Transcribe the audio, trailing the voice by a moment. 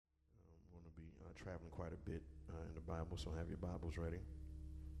traveling quite a bit in the Bible, so have your Bibles ready.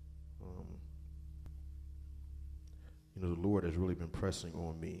 The Lord has really been pressing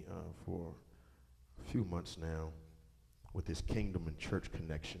on me for a few months now with this kingdom and church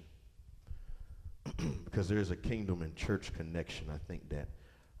connection. Because there is a kingdom and church connection. I think that,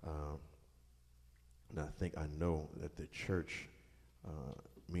 I know that the church,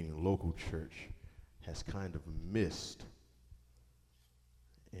 meaning local church, has kind of missed.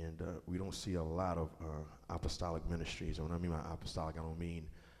 And we don't see a lot of apostolic ministries. And when I mean by apostolic, I don't mean,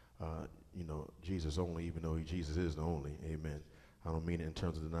 Jesus only, even though Jesus is the only. Amen. I don't mean it in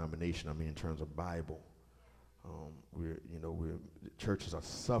terms of denomination. I mean in terms of Bible. Churches are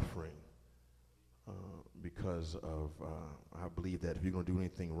suffering because of, I believe that if you're going to do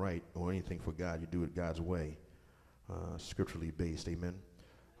anything right or anything for God, you do it God's way, scripturally based. Amen.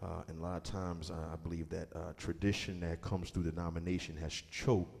 And a lot of times I believe that tradition that comes through denomination has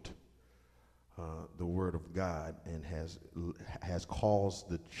choked the word of God and has caused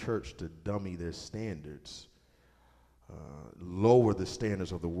the church to dummy their standards, lower the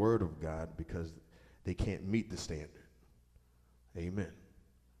standards of the word of God because they can't meet the standard. Amen.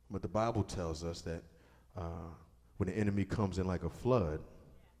 But the Bible tells us that when the enemy comes in like a flood,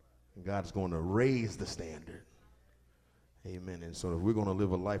 God's going to raise the standard. Amen. And so if we're going to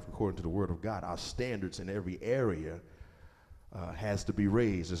live a life according to the word of God, our standards in every area has to be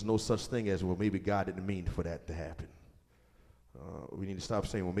raised. There's no such thing as, well, maybe God didn't mean for that to happen. We need to stop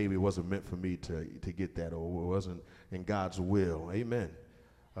saying, well, maybe it wasn't meant for me to get that, or it wasn't in God's will. Amen.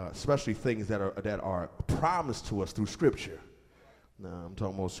 Especially things that are promised to us through Scripture. Now, I'm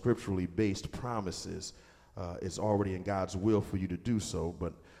talking about scripturally based promises. It's already in God's will for you to do so,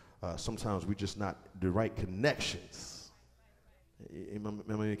 but sometimes we're just not the right connections. Am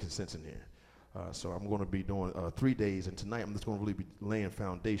I making sense in here? So I'm going to be doing 3 days, and tonight I'm just going to really be laying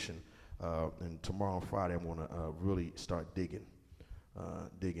foundation. And tomorrow and Friday I'm going to really start digging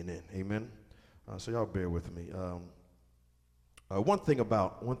in. Amen. So y'all bear with me. One thing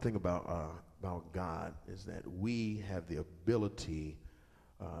about God is that we have the ability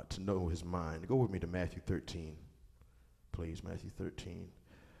to know His mind. Go with me to Matthew 13, please. Matthew 13.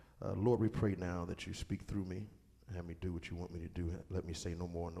 Lord, we pray now that you speak through me. Have me do what you want me to do. Let me say no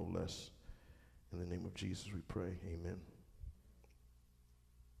more, no less. In the name of Jesus we pray. Amen.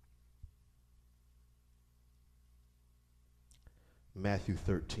 Matthew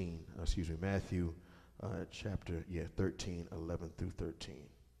chapter 13, 11 through 13.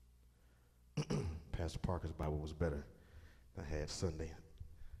 Pastor Parker's Bible was better. I had Sunday.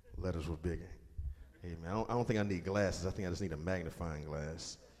 Letters were bigger. Amen. I don't think I need glasses. I think I just need a magnifying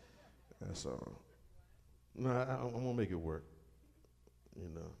glass. That's all. No, I'm going to make it work.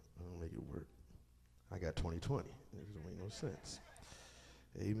 I'm going to make it work. I got 20/20. It doesn't make no sense.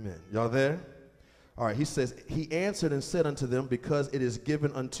 Amen. Y'all there? All right, he says, he answered and said unto them, because it is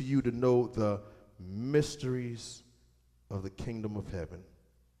given unto you to know the mysteries of the kingdom of heaven,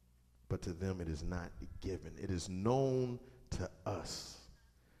 but to them it is not given. It is known to us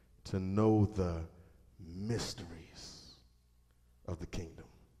to know the mysteries of the kingdom.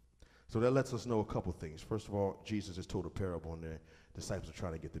 So that lets us know a couple things. First of all, Jesus has told a parable, and the disciples are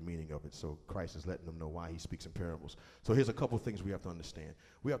trying to get the meaning of it. So Christ is letting them know why he speaks in parables. So here's a couple things we have to understand.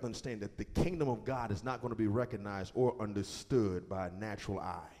 We have to understand that the kingdom of God is not going to be recognized or understood by a natural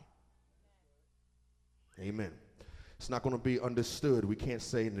eye. Amen. It's not going to be understood. We can't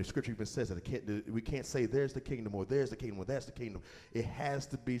say, and the scripture even says that we can't say there's the kingdom or there's the kingdom or that's the kingdom. It has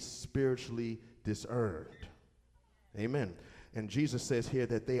to be spiritually discerned. Amen. And Jesus says here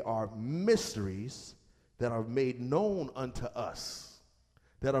that they are mysteries that are made known unto us,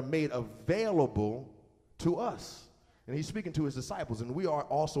 that are made available to us. And he's speaking to his disciples, and we are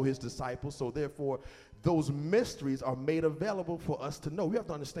also his disciples, so therefore those mysteries are made available for us to know. We have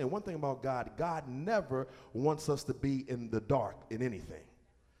to understand one thing about God. God never wants us to be in the dark in anything.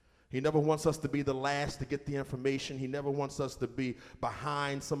 He never wants us to be the last to get the information. He never wants us to be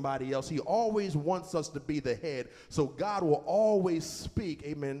behind somebody else. He always wants us to be the head. So God will always speak,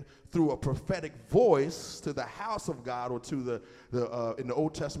 amen, through a prophetic voice to the house of God, or to the in the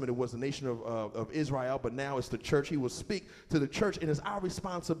Old Testament it was the nation of Israel, but now it's the church. He will speak to the church, and it's our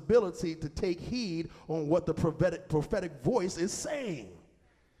responsibility to take heed on what the prophetic voice is saying.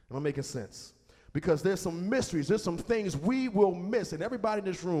 Am I making sense? Because there's some mysteries, there's some things we will miss. And everybody in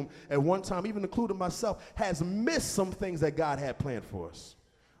this room at one time, even including myself, has missed some things that God had planned for us.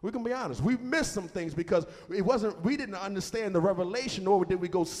 We can be honest. We missed some things because we didn't understand the revelation, or did we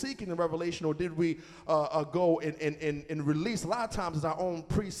go seeking the revelation, or did we go and release? A lot of times it's our own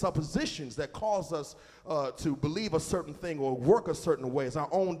presuppositions that cause us to believe a certain thing or work a certain way. It's our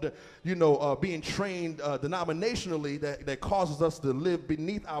own, being trained denominationally that causes us to live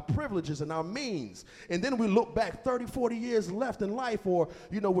beneath our privileges and our means. And then we look back 30, 40 years left in life, or,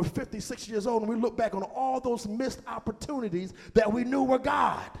 we're 50, 60 years old, and we look back on all those missed opportunities that we knew were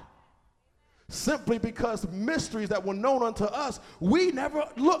God. Simply because mysteries that were known unto us, we never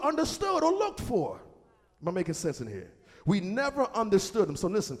understood or looked for. Am I making sense in here? We never understood them. So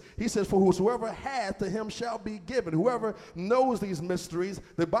listen, he says, for whosoever hath, to him shall be given. Whoever knows these mysteries,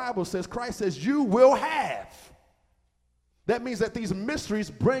 the Bible says, Christ says, you will have. That means that these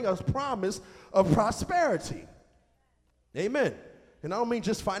mysteries bring us promise of prosperity. Amen. And I don't mean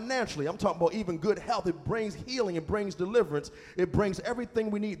just financially. I'm talking about even good health. It brings healing. It brings deliverance. It brings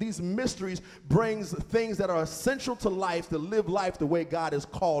everything we need. These mysteries brings things that are essential to life, to live life the way God has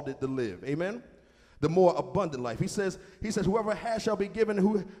called it to live. Amen. The more abundant life. He says, whoever has shall be given,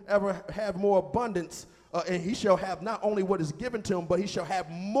 whoever have more abundance, and he shall have not only what is given to him, but he shall have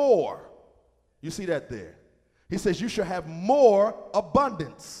more. You see that there? He says, you shall have more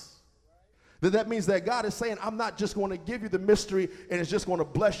abundance. Then that means that God is saying, I'm not just going to give you the mystery and it's just going to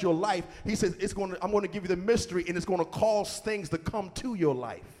bless your life. He says, I'm going to give you the mystery and it's going to cause things to come to your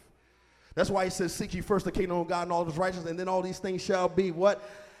life. That's why he says, seek ye first the kingdom of God and all his righteousness, and then all these things shall be what?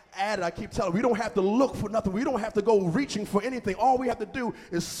 Added. I keep telling you, we don't have to look for nothing. We don't have to go reaching for anything. All we have to do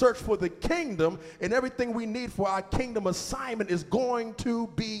is search for the kingdom, and everything we need for our kingdom assignment is going to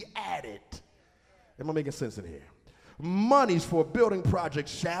be added. Am I making sense in here? Monies for building projects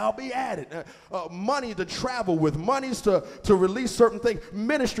shall be added. Money to travel with, monies to release certain things,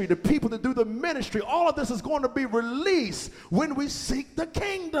 ministry, the people to do the ministry. All of this is going to be released when we seek the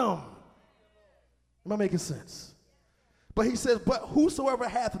kingdom. Am I making sense? But he says, but whosoever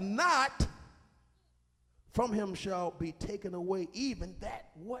hath not, from him shall be taken away even that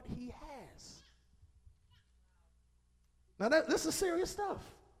what he has. Now this is serious stuff.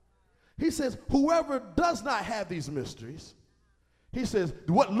 He says, whoever does not have these mysteries, he says,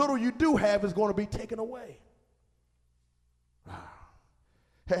 what little you do have is going to be taken away. Wow.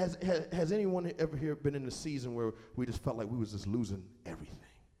 Has anyone ever here been in a season where we just felt like we was just losing everything?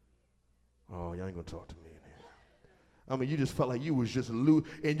 Oh, y'all ain't going to talk to me. I mean, you just felt like you was just losing,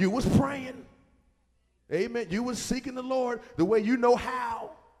 and you was praying. Amen. You was seeking the Lord the way you know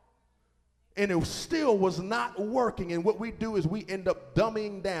how, and it still was not working. And what we do is we end up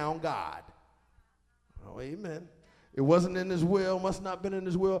dumbing down God. Oh, amen. It wasn't in his will, must not have been in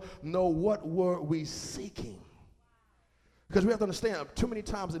his will. No, what were we seeking? Because we have to understand, too many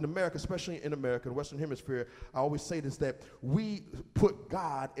times in America, especially in America, the Western Hemisphere, I always say this, that we put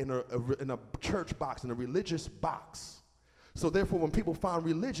God in a church box, in a religious box. So therefore, when people find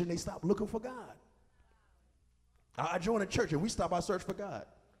religion, they stop looking for God. I joined a church and we stopped our search for God.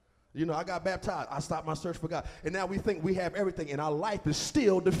 I got baptized. I stopped my search for God. And now we think we have everything, and our life is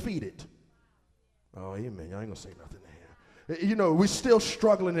still defeated. Oh, amen. Y'all ain't going to say nothing there. We're still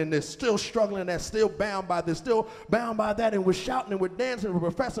struggling in this, still struggling in that, still bound by this, still bound by that, and we're shouting and we're dancing and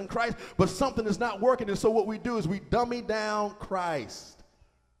we're professing Christ, but something is not working. And so what we do is we dummy down Christ,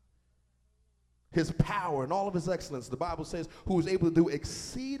 his power and all of his excellence. The Bible says, who is able to do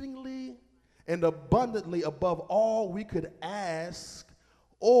exceedingly and abundantly above all we could ask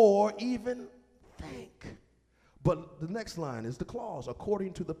or even think. But the next line is the clause,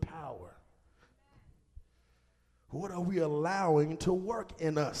 according to the power. What are we allowing to work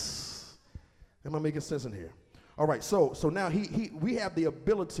in us? Am I making sense in here? All right, so now we have the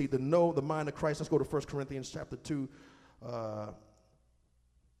ability to know the mind of Christ. Let's go to 1 Corinthians chapter 2. 1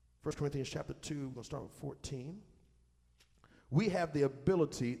 Corinthians chapter 2, we're going to start with 14. We have the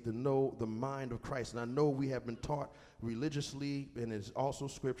ability to know the mind of Christ. And I know we have been taught religiously, and it's also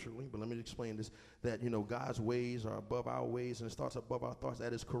scripturally, but let me explain this, that, God's ways are above our ways, and his thoughts are above our thoughts.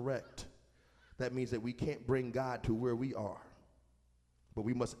 That is correct. That means that we can't bring God to where we are, but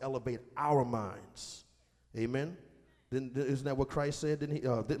we must elevate our minds. Amen? Isn't that what Christ said?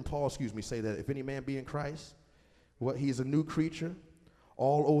 Didn't Paul, say that if any man be in Christ, he is a new creature.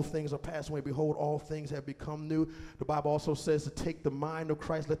 All old things are passed away. Behold, all things have become new. The Bible also says to take the mind of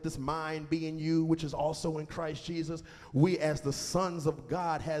Christ. Let this mind be in you, which is also in Christ Jesus. We, as the sons of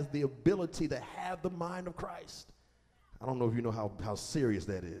God, has the ability to have the mind of Christ. I don't know if you know how serious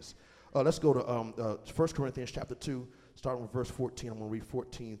that is. Let's go to 1 Corinthians chapter 2, starting with verse 14. I'm going to read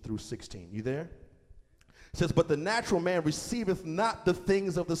 14 through 16. You there? It says, but the natural man receiveth not the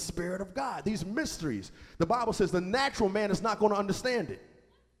things of the Spirit of God. These mysteries. The Bible says the natural man is not going to understand it.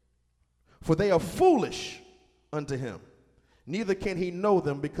 For they are foolish unto him. Neither can he know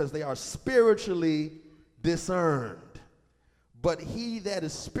them, because they are spiritually discerned. But he that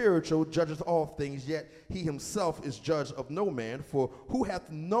is spiritual judgeth all things, yet he himself is judged of no man. For who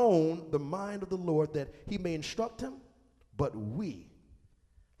hath known the mind of the Lord that he may instruct him? But we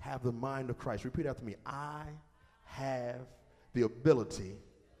have the mind of Christ. Repeat after me. I have the ability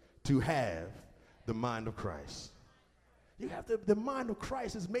to have the mind of Christ. You have the mind of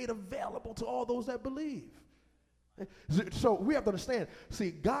Christ is made available to all those that believe. So we have to understand,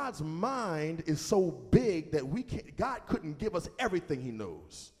 see, God's mind is so big that God couldn't give us everything he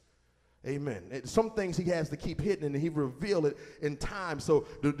knows. Amen. And some things he has to keep hidden, and he reveal it in time. So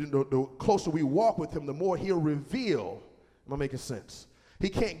the closer we walk with him, the more he'll reveal. Am I making sense? He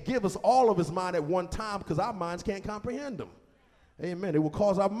can't give us all of his mind at one time because our minds can't comprehend him. Amen. It will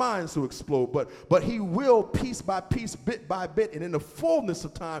cause our minds to explode, but he will piece by piece, bit by bit, and in the fullness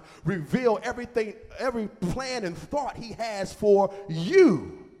of time, reveal everything, every plan and thought he has for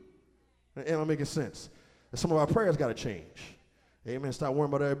you. Am I making sense? And some of our prayers got to change. Amen. Stop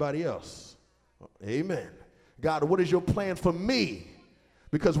worrying about everybody else. Amen. God, what is your plan for me?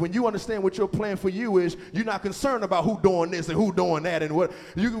 Because when you understand what your plan for you is, you're not concerned about who doing this and who doing that, and what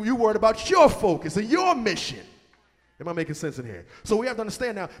you worried about your focus and your mission. Am I making sense in here? So we have to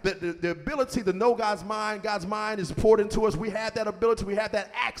understand now that the ability to know God's mind is poured into us. We have that ability, we have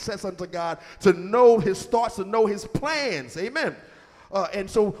that access unto God to know his thoughts, to know his plans. Amen. And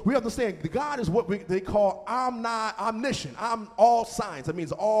so we understand God is what they call omniscient. All science. That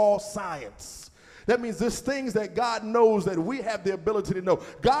means all science. That means there's things that God knows that we have the ability to know.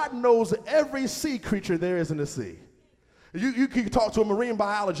 God knows every sea creature there is in the sea. You can talk to a marine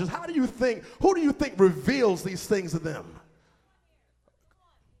biologist. Who do you think reveals these things to them?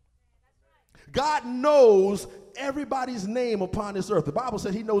 God knows everybody's name upon this earth. The Bible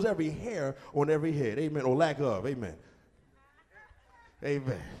says he knows every hair on every head. Amen. Or lack of. Amen.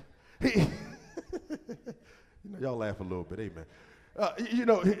 Amen. Y'all laugh a little bit. Amen.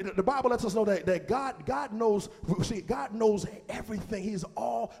 The Bible lets us know that God knows, see, God knows everything. He's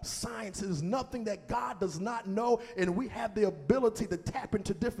all science. There's nothing that God does not know, and we have the ability to tap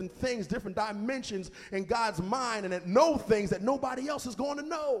into different things, different dimensions in God's mind, and know things that nobody else is going to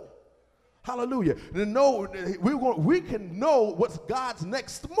know. Hallelujah. We can know what God's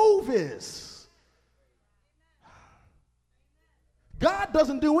next move is. God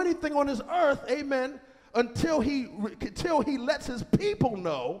doesn't do anything on this earth, amen, until he lets his people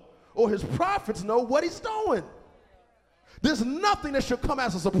know or his prophets know what he's doing. There's nothing that should come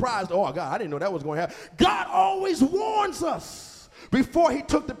as a surprise. Oh, God, I didn't know that was going to happen. God always warns us. Before he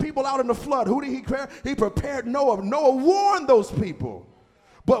took the people out in the flood, who did he prepare? He prepared Noah. Noah warned those people.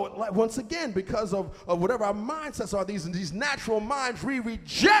 But once again, because of whatever our mindsets are, these natural minds, we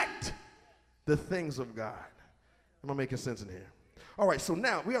reject the things of God. Am I making sense in here? All right, so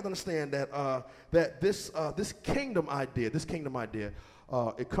now we have to understand that this kingdom idea,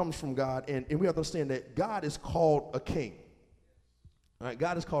 it comes from God, and we have to understand that God is called a king. All right,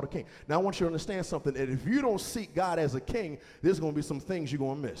 God is called a king. Now, I want you to understand something, that if you don't seek God as a king, there's going to be some things you're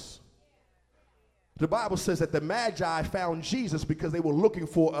going to miss. The Bible says that the Magi found Jesus because they were looking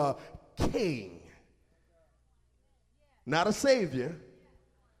for a king, not a savior,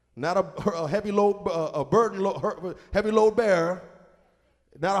 not a heavy load, heavy load bearer,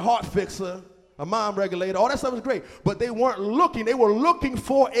 not a heart fixer, a mind regulator. All that stuff is great, but they weren't looking. They were looking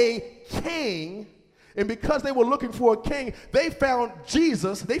for a king, and because they were looking for a king, they found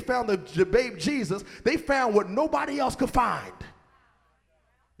Jesus. They found the babe Jesus. They found what nobody else could find.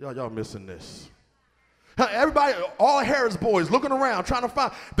 Y'all missing this. Everybody, all Harris boys looking around trying to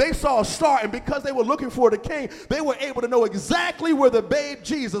find, they saw a star, and because they were looking for the king, they were able to know exactly where the babe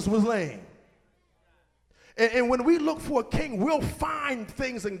Jesus was laying. And when we look for a king, we'll find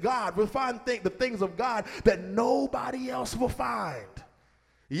things in God. We'll find the things of God that nobody else will find.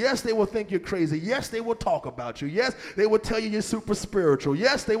 Yes, they will think you're crazy. Yes, they will talk about you. Yes, they will tell you you're super spiritual.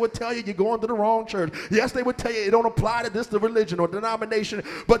 Yes, they will tell you you're going to the wrong church. Yes, they will tell you it don't apply to the religion or denomination.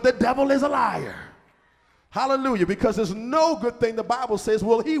 But the devil is a liar. Hallelujah, because there's no good thing the Bible says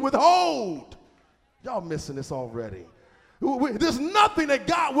will he withhold. Y'all missing this already. There's nothing that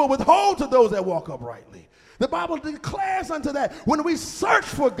God will withhold to those that walk uprightly. The Bible declares unto that when we search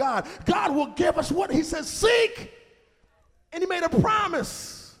for God, God will give us what he says, seek. And he made a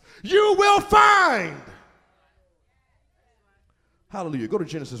promise. You will find. Hallelujah. Go to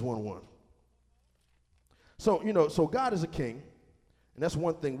Genesis 1:1. So God is a king. And that's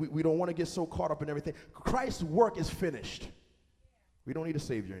one thing. We don't want to get so caught up in everything. Christ's work is finished. We don't need a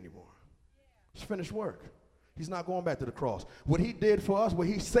savior anymore. It's finished work. He's not going back to the cross. What he did for us, what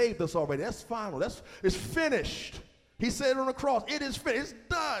he saved us already, that's final. It's finished. He said on the cross, it is finished. It's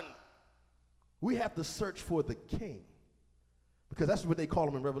done. We have to search for the king. because that's what they call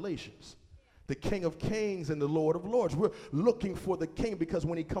him in Revelations. The King of Kings and the Lord of Lords. We're looking for the king because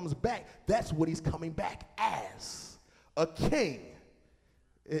when he comes back, that's what he's coming back as, a king.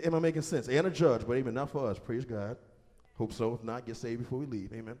 Am I making sense? And a judge, but even not for us, praise God. Hope so. If not, get saved before we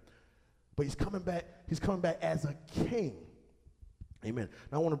leave, amen. But he's coming back as a king. Amen.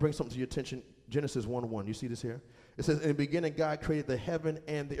 Now I want to bring something to your attention. Genesis 1:1. You see this here? It says, in the beginning, God created the heaven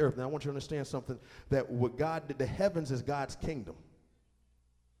and the earth. Now I want you to understand something, that what God did, the heavens is God's kingdom.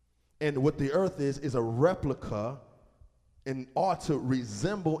 And what the earth is a replica and ought to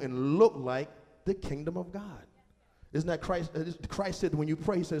resemble and look like the kingdom of God. Isn't that Christ? Christ said when you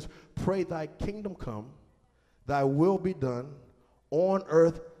pray, he says, pray thy kingdom come, thy will be done on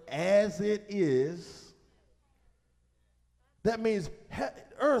earth as it is. That means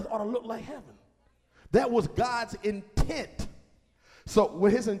earth ought to look like heaven. That was God's intent. So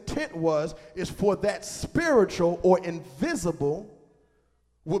what his intent is for that spiritual or invisible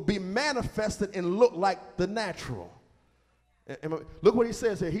would be manifested and look like the natural. Look what he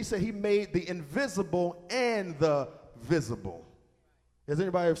says here. He said he made the invisible and the visible. Has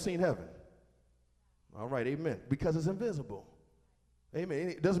anybody ever seen heaven? All right, amen. Because it's invisible. Amen.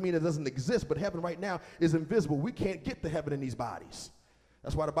 It doesn't mean it doesn't exist, but heaven right now is invisible. We can't get to heaven in these bodies.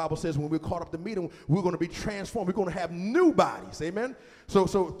 That's why the Bible says when we're caught up to meet him, we're going to be transformed. We're going to have new bodies. Amen. So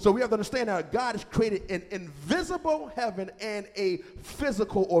we have to understand now God has created an invisible heaven and a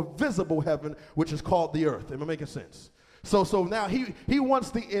physical or visible heaven, which is called the earth. Am I making sense? So now he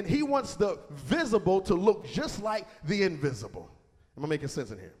wants the visible to look just like the invisible. Am I making sense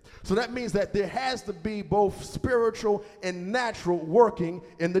in here? So that means that there has to be both spiritual and natural working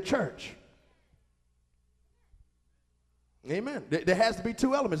in the church. Amen. There has to be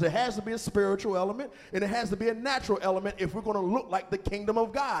two elements. There has to be a spiritual element, and there has to be a natural element if we're going to look like the kingdom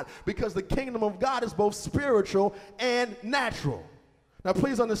of God, because the kingdom of God is both spiritual and natural. Now,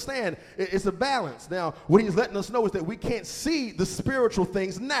 please understand, it's a balance. Now, what he's letting us know is that we can't see the spiritual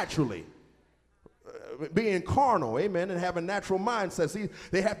things naturally. Being carnal, amen, and having natural mindsets. See,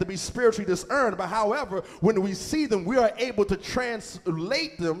 they have to be spiritually discerned. But however, when we see them, we are able to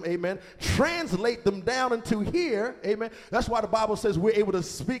translate them, amen, translate them down into here, amen. That's why the Bible says we're able to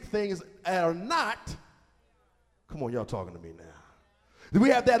speak things that are not. Come on, y'all talking to me now. We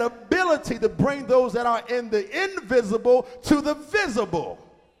have that ability to bring those that are in the invisible to the visible.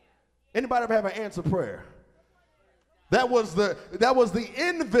 Anybody ever have an answer prayer? That was the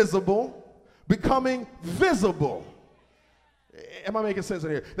invisible becoming visible. Am I making sense in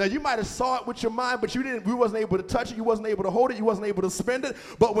here? Now, you might have saw it with your mind, but you wasn't able to touch it, you wasn't able to hold it, you wasn't able to spend it.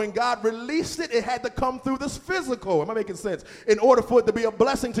 But when God released it, it had to come through this physical. Am I making sense? In order for it to be a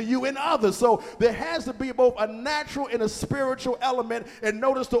blessing to you and others. So there has to be both a natural and a spiritual element. And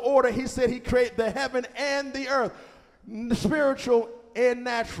notice the order. He said he created the heaven and the earth. The spiritual and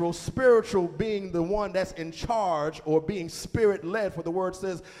natural, spiritual being the one that's in charge or being spirit-led, for the word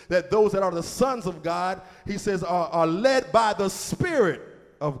says that those that are the sons of God, he says, are led by the Spirit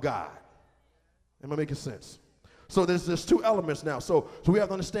of God. Am I making sense? So there's two elements now. So we have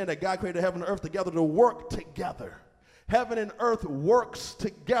to understand that God created heaven and earth together to work together. Heaven and earth works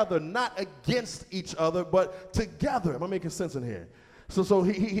together, not against each other, but together. Am I making sense in here? So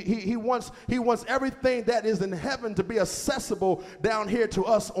he wants everything that is in heaven to be accessible down here to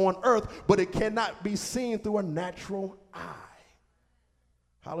us on earth, but it cannot be seen through a natural eye.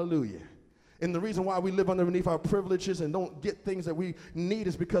 Hallelujah. And the reason why we live underneath our privileges and don't get things that we need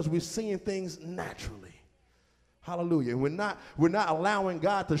is because we're seeing things naturally. Hallelujah. And we're not allowing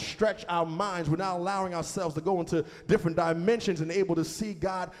God to stretch our minds. We're not allowing ourselves to go into different dimensions and able to see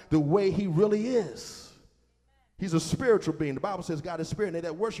God the way he really is. He's a spiritual being. The Bible says God is spirit, and they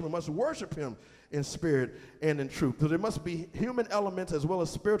that worship him must worship him in spirit and in truth. So there must be human elements as well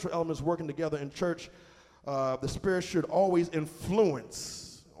as spiritual elements working together in church. The spirit should always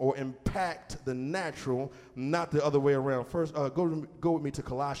influence or impact the natural, not the other way around. First, go with me to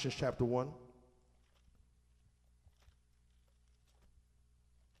Colossians chapter 1.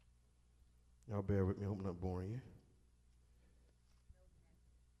 Y'all bear with me. I hope I'm not boring you.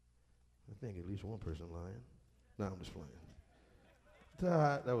 I think at least one person lying. No, I'm just playing.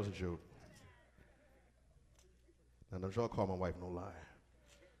 That was a joke. Now, don't y'all call my wife no liar.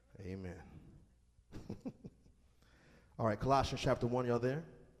 Amen. All right, Colossians chapter 1, y'all there?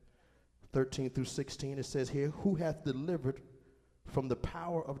 13 through 16, it says here, who hath delivered from the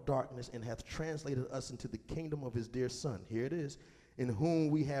power of darkness and hath translated us into the kingdom of his dear Son. Here it is. In whom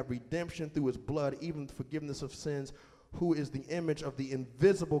we have redemption through his blood, even forgiveness of sins, who is the image of the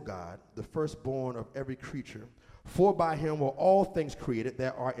invisible God, the firstborn of every creature. For by him were all things created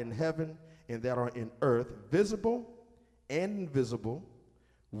that are in heaven and that are in earth, visible and invisible,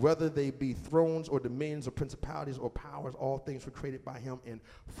 whether they be thrones or dominions or principalities or powers, all things were created by him and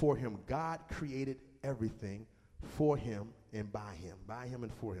for him. God created everything for him and by him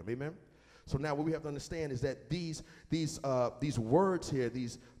and for him. Amen? So now what we have to understand is that these words here,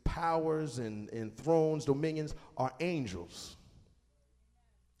 these powers and thrones, dominions, are angels.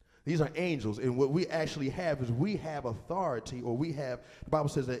 These are angels, and what we actually have is we have authority, or we have, the Bible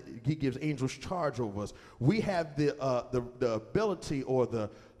says that he gives angels charge over us. We have the ability, or the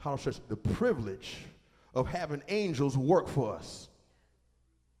privilege of having angels work for us.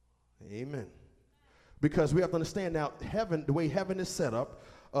 Amen. Because we have to understand now, heaven, the way heaven is set up,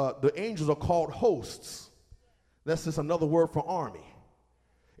 the angels are called hosts. That's just another word for army.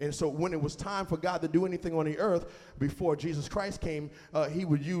 And so when it was time for God to do anything on the earth, before Jesus Christ came, he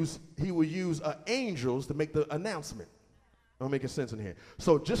would use angels to make the announcement. I'm making sense in here.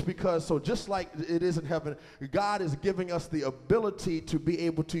 So just like it is in heaven, God is giving us the ability to be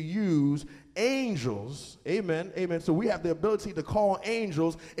able to use angels. Amen. Amen. So we have the ability to call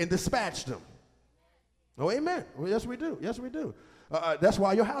angels and dispatch them. Oh, amen. Well, yes, we do. Yes, we do. That's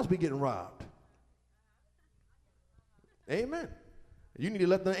why your house be getting robbed. Amen. You need to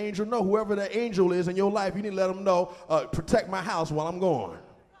let the angel know, whoever the angel is in your life, you need to let them know, protect my house while I'm gone.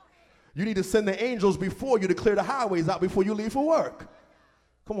 You need to send the angels before you to clear the highways out before you leave for work.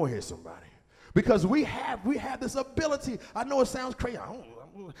 Come on here, somebody. Because we have this ability. I know it sounds crazy,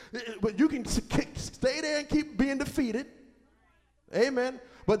 but you can stay there and keep being defeated. Amen.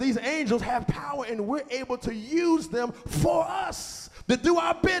 But these angels have power, and we're able to use them for us to do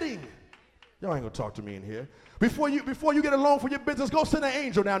our bidding. Y'all ain't gonna talk to me in here. Before you get a loan for your business, go send an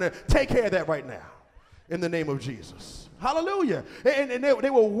angel down there. Take care of that right now, in the name of Jesus. Hallelujah. And they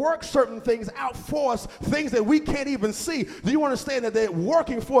will work certain things out for us, things that we can't even see. Do you understand that they're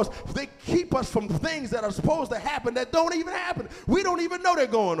working for us? They keep us from things that are supposed to happen that don't even happen. We don't even know they're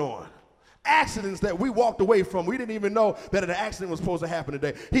going on. Accidents that we walked away from. We didn't even know that an accident was supposed to happen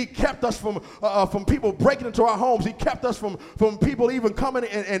today. He kept us from people breaking into our homes. He kept us from people even coming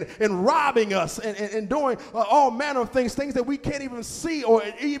and robbing us and doing all manner of things that we can't even see or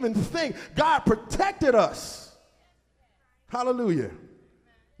even think. God protected us. Hallelujah.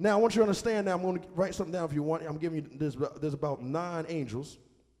 Now, I want you to understand now, I'm going to write something down if you want. I'm giving you, there's about 9 angels.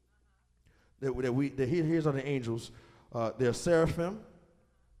 Here's are the angels. They're seraphim.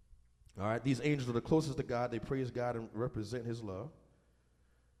 All right, these angels are the closest to God. They praise God and represent his love.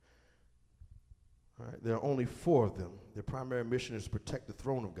 All right, there are only 4 of them. Their primary mission is to protect the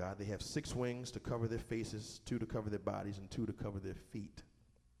throne of God. They have 6 wings to cover their faces, 2 to cover their bodies, and 2 to cover their feet.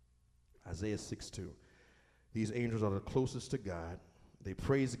 Isaiah 6:2. These angels are the closest to God. They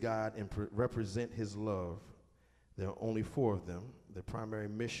praise God and represent his love. There are only 4 of them. Their primary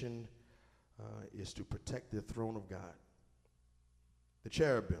mission is to protect the throne of God. The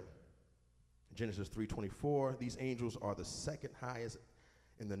cherubim. Genesis 3:24, these angels are the second highest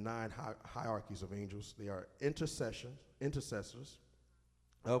in the 9 hierarchies of angels. They are intercessors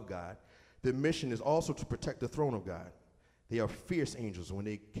of God. Their mission is also to protect the throne of God. They are fierce angels. When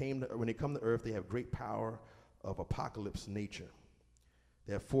they come to earth, they have great power of apocalypse nature.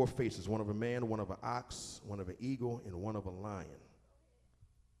 They have 4 faces, one of a man, one of an ox, one of an eagle, and one of a lion.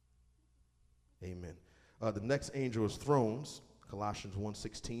 Amen. The next angel is thrones. Colossians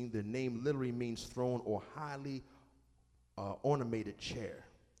 1:16, their name literally means throne or highly ornamented chair.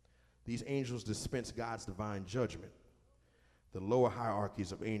 These angels dispense God's divine judgment. The lower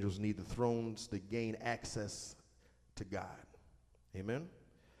hierarchies of angels need the thrones to gain access to God. Amen.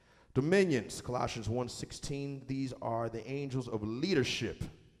 Dominions, Colossians 1:16, these are the angels of leadership.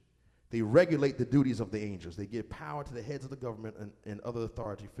 They regulate the duties of the angels. They give power to the heads of the government and other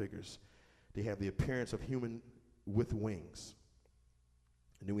authority figures. They have the appearance of human with wings.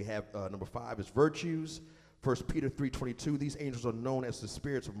 And then we have number 5 is virtues. 1 Peter 3:22, these angels are known as the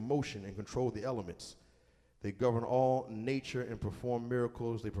spirits of motion and control the elements. They govern all nature and perform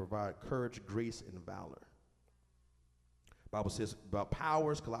miracles. They provide courage, grace, and valor. Bible says about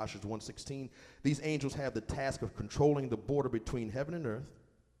powers, Colossians 1:16, these angels have the task of controlling the border between heaven and earth.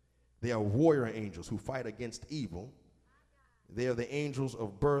 They are warrior angels who fight against evil. They are the angels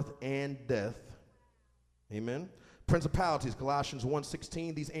of birth and death. Amen. Principalities, Colossians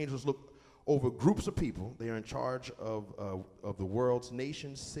 1:16, these angels look over groups of people. They are in charge of the world's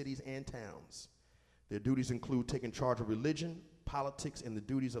nations, cities, and towns. Their duties include taking charge of religion, politics, and the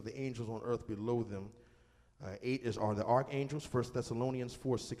duties of the angels on earth below them. 8 are the archangels, 1 Thessalonians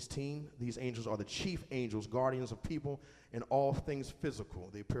 4:16. These angels are the chief angels, guardians of people and all things physical.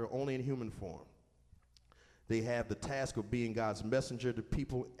 They appear only in human form. They have the task of being God's messenger to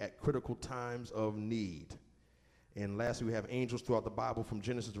people at critical times of need. And lastly, we have angels throughout the Bible from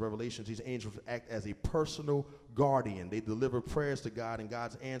Genesis to Revelation. These angels act as a personal guardian. They deliver prayers to God and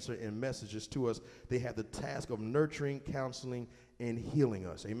God's answer and messages to us. They have the task of nurturing, counseling, and healing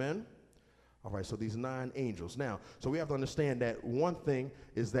us. Amen? All right, so these 9 angels. Now, so we have to understand that one thing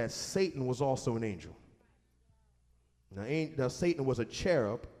is that Satan was also an angel. Now Satan was a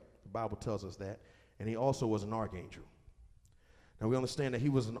cherub. The Bible tells us that. And he also was an archangel. Now, we understand that he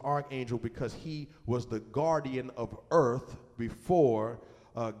was an archangel because he was the guardian of earth before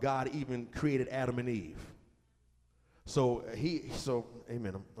God even created Adam and Eve. So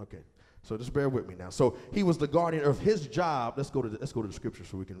amen. Okay. So just bear with me now. So he was the guardian of his job. Let's go to the scripture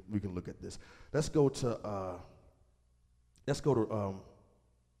so we can look at this. Let's go to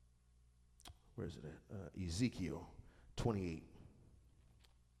where is it at? Ezekiel 28.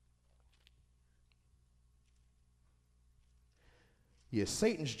 Yes,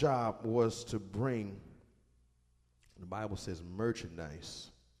 Satan's job was to bring, the Bible says,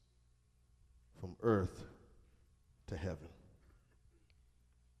 merchandise from earth to heaven.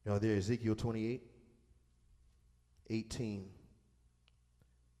 You know, there, Ezekiel 28, 18. It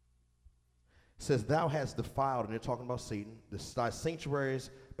says, thou hast defiled, and they're talking about Satan, thy sanctuaries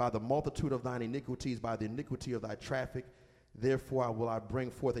by the multitude of thine iniquities, by the iniquity of thy traffic. Therefore will I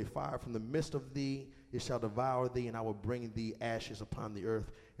bring forth a fire from the midst of thee, it shall devour thee, and I will bring thee ashes upon the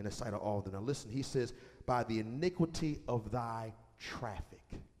earth in the sight of all. Now listen, he says, by the iniquity of thy traffic.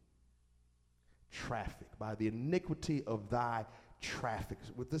 By the iniquity of thy traffic.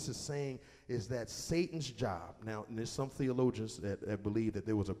 What this is saying is that Satan's job, now, and there's some theologians that believe that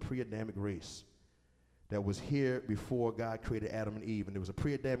there was a pre-Adamic race that was here before God created Adam and Eve, and there was a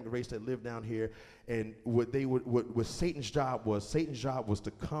pre-Adamic race that lived down here, and what Satan's job was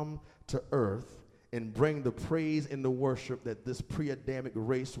to come to earth and bring the praise and the worship that this pre-Adamic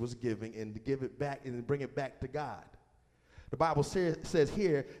race was giving, and to give it back and bring it back to God. The Bible says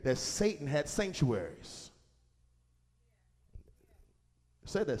here that Satan had sanctuaries. It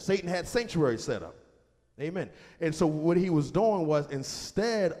said that Satan had sanctuaries set up. Amen. And so what he was doing was,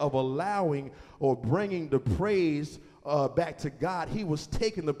 instead of allowing or bringing the praise back to God, he was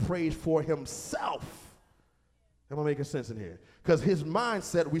taking the praise for himself. Am I making sense in here? Because his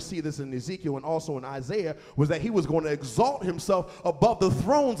mindset, we see this in Ezekiel and also in Isaiah, was that he was going to exalt himself above the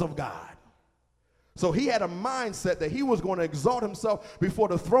thrones of God. So he had a mindset that he was going to exalt himself before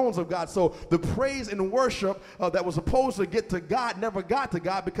the thrones of God. So the praise and worship that was supposed to get to God never got to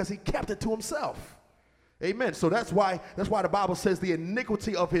God because he kept it to himself. Amen. So that's why the Bible says the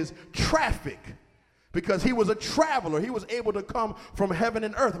iniquity of his traffic, because he was a traveler. He was able to come from heaven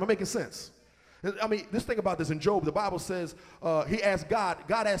and earth. Am I making sense? I mean, just think about this in Job. The Bible says he asked God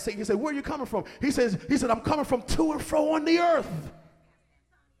asked Satan, he said, where are you coming from? He said, I'm coming from to and fro on the earth.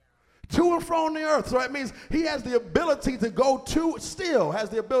 To and fro on the earth. So that means he has the ability to go has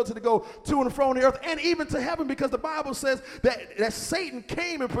the ability to go to and fro on the earth and even to heaven, because the Bible says that Satan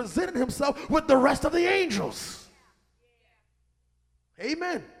came and presented himself with the rest of the angels.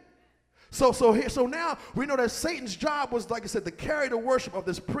 Amen. So now we know that Satan's job was, like I said, to carry the worship of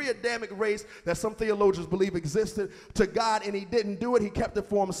this pre-Adamic race that some theologians believe existed to God, and he didn't do it. He kept it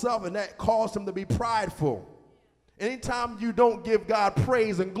for himself, and that caused him to be prideful. Anytime you don't give God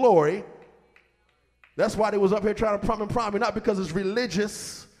praise and glory, that's why they was up here trying to prime you, not because it's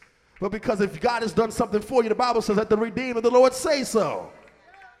religious, but because if God has done something for you, the Bible says that the redeemed of the Lord say so.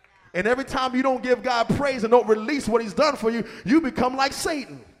 And every time you don't give God praise and don't release what he's done for you, you become like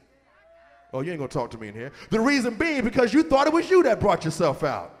Satan. Oh, you ain't gonna talk to me in here. The reason being because you thought it was you that brought yourself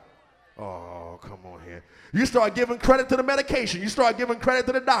out. Oh, come on here. You start giving credit to the medication. You start giving credit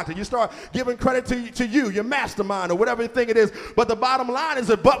to the doctor. You start giving credit to you, your mastermind, or whatever you think it is. But the bottom line is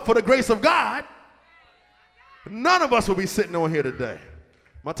that but for the grace of God, none of us will be sitting on here today.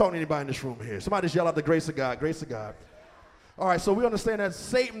 Am I talking to anybody in this room here? Somebody just yell out the grace of God, grace of God. All right, so we understand that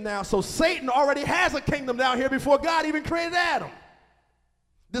Satan now. So Satan already has a kingdom down here before God even created Adam.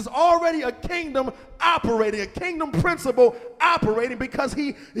 There's already a kingdom operating, a kingdom principle operating, because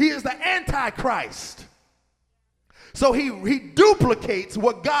he is the Antichrist. So he duplicates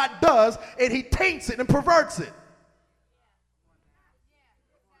what God does, and he taints it and perverts it.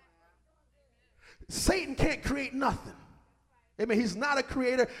 Satan can't create nothing. I mean, he's not a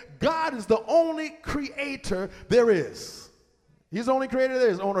creator. God is the only creator there is. He's the only creator there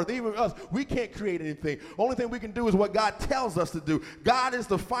is on earth. Even us, we can't create anything. Only thing we can do is what God tells us to do. God is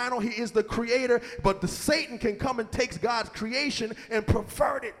the final, he is the creator, but Satan can come and takes God's creation and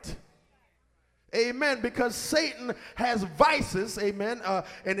pervert it. Amen. Because Satan has vices, amen,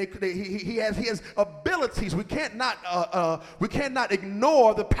 and he has abilities. We cannot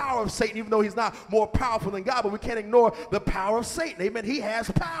ignore the power of Satan, even though he's not more powerful than God. But we can't ignore the power of Satan. Amen. He has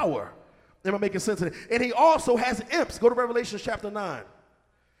power. Am I making sense of it? And he also has imps. Go to Revelation chapter 9.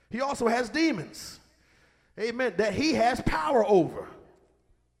 He also has demons. Amen. That he has power over.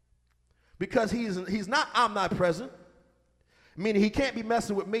 Because he's not omnipresent. Meaning he can't be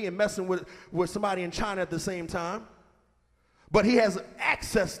messing with me and messing with somebody in China at the same time. But he has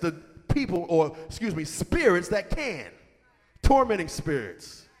access to people, or spirits that can. Tormenting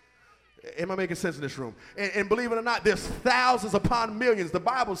spirits. Am I making sense in this room? And believe it or not, there's thousands upon millions. The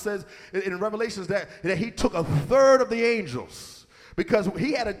Bible says in Revelations that he took a third of the angels. Because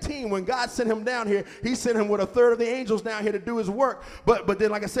he had a team. When God sent him down here, he sent him with a third of the angels down here to do his work. But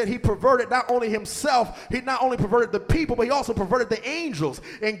then, like I said, he perverted not only himself, he not only perverted the people, but he also perverted the angels.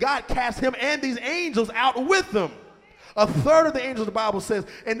 And God cast him and these angels out with them. A third of the angels, the Bible says,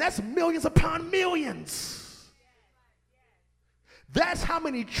 and that's millions upon millions. That's how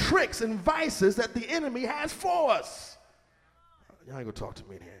many tricks and vices that the enemy has for us. Y'all ain't gonna talk to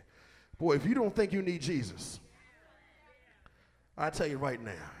me in here. Boy, if you don't think you need Jesus, I tell you right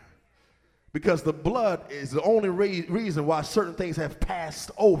now, because the blood is the only reason why certain things have passed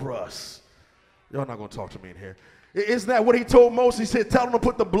over us. Y'all not going to talk to me in here. Isn't that what he told Moses? He said, tell him to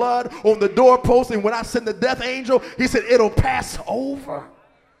put the blood on the doorpost, and when I send the death angel, he said, it'll pass over.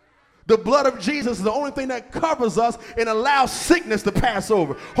 The blood of Jesus is the only thing that covers us and allows sickness to pass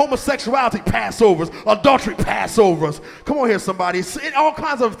over. Homosexuality pass over us. Adultery pass over us. Come on here, somebody. All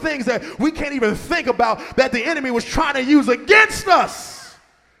kinds of things that we can't even think about that the enemy was trying to use against us.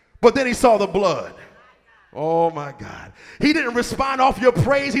 But then he saw the blood. Oh, my God. He didn't respond off your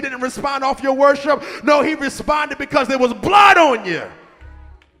praise. He didn't respond off your worship. No, he responded because there was blood on you.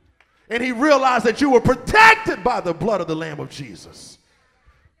 And he realized that you were protected by the blood of the Lamb of Jesus.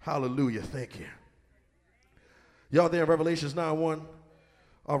 Hallelujah. Thank you. Y'all there in Revelations 9:1?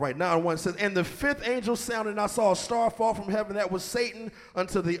 All right, 9:1 says, and the fifth angel sounded, and I saw a star fall from heaven. That was Satan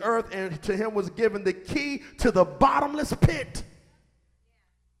unto the earth, and to him was given the key to the bottomless pit.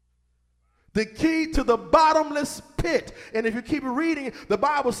 The key to the bottomless pit. And if you keep reading, the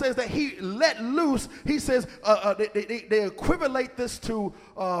Bible says that he let loose. He says they equivalent this to,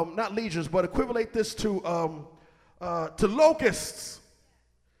 not legions, but equivalent this to locusts.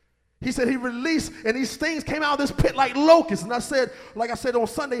 He said he released, and these things came out of this pit like locusts. And I said, like I said on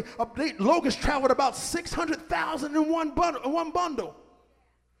Sunday, locusts traveled about 600,000 in one bundle.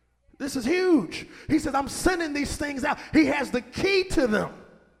 This is huge. He says, I'm sending these things out. He has the key to them.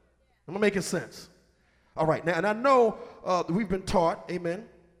 Am I making sense? All right, now, and I know we've been taught, amen,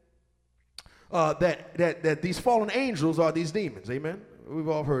 that these fallen angels are these demons, amen. We've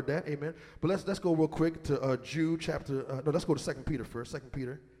all heard that, amen. But let's go real quick to Jude chapter, let's go to 2 Peter first, 2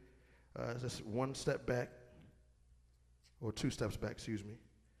 Peter. Just one step back, or two steps back,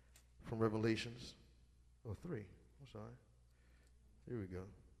 from Revelations, or three, I'm sorry. Here we go.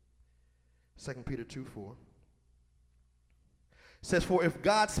 2 Peter 2:4. Says, for if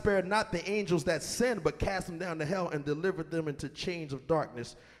God spared not the angels that sinned, but cast them down to hell and delivered them into chains of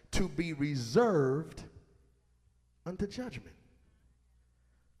darkness to be reserved unto judgment.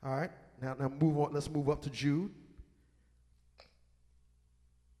 All right, now move on. Let's move up to Jude.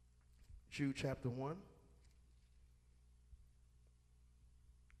 Jude chapter 1,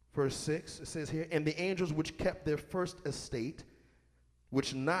 verse 6, it says here, and the angels which kept their first estate,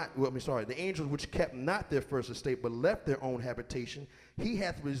 the angels which kept not their first estate, but left their own habitation, he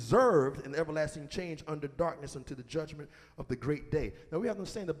hath reserved in everlasting change under darkness unto the judgment of the great day. Now we have to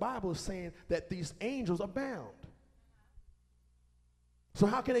understand, the Bible is saying that these angels are bound. So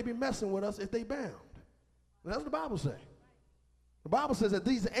how can they be messing with us if they bound? That's what the Bible says. The Bible says that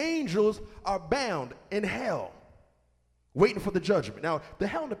these angels are bound in hell, waiting for the judgment. Now, the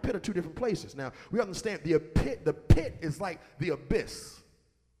hell and the pit are two different places. Now, we understand the pit is like the abyss,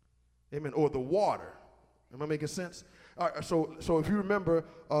 amen, or the water. Am I making sense? So if you remember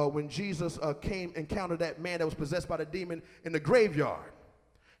when Jesus encountered that man that was possessed by the demon in the graveyard,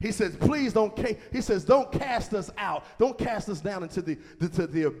 he says, please don't cast us out. Don't cast us down into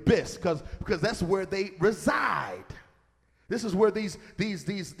the abyss, because that's where they reside. This is where these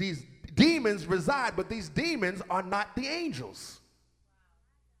demons reside, but these demons are not the angels.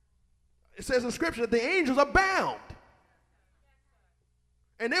 It says in Scripture that the angels are bound,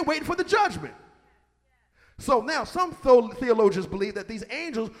 and they're waiting for the judgment. So now some theologians believe that these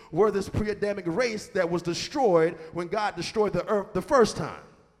angels were this pre-Adamic race that was destroyed when God destroyed the earth the first time.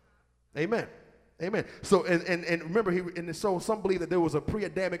 Amen. Amen. So and remember, so some believe that there was a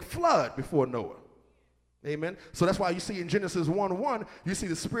pre-Adamic flood before Noah. Amen. So that's why you see in Genesis 1:1, you see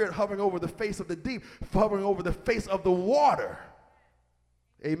the Spirit hovering over the face of the deep, hovering over the face of the water.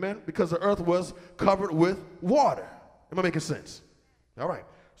 Amen. Because the earth was covered with water. Am I making sense? All right.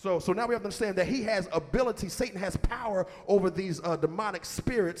 So now we have to understand that he has ability. Satan has power over these demonic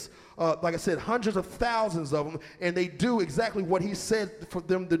spirits. Like I said, hundreds of thousands of them, and they do exactly what he said for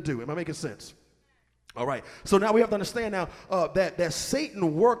them to do. Am I making sense? All right. So now we have to understand now that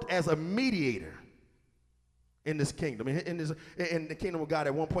Satan worked as a mediator in this kingdom. In the kingdom of God,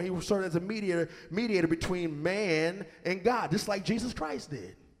 at one point, he served as a mediator between man and God, just like Jesus Christ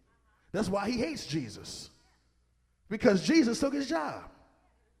did. That's why he hates Jesus, because Jesus took his job.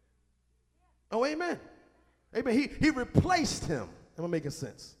 Oh, amen. Amen. He replaced him. Am I making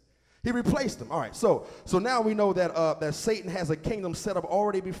sense? He replaced him. All right. So now we know that Satan has a kingdom set up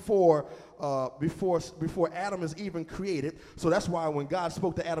already before Adam is even created. So that's why when God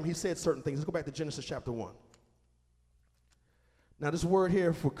spoke to Adam, he said certain things. Let's go back to Genesis chapter 1. Now, this word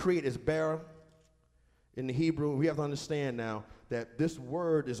here for create is bara in the Hebrew. We have to understand now that this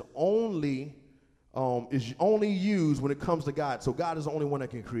word is only used when it comes to God. So God is the only one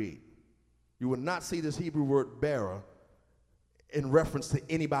that can create. You will not see this Hebrew word bara in reference to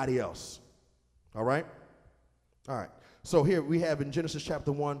anybody else. All right? All right. So here we have in Genesis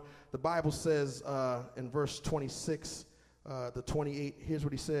chapter 1, the Bible says in verse 26 to 28, here's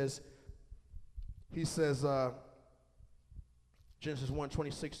what he says. He says, Genesis 1,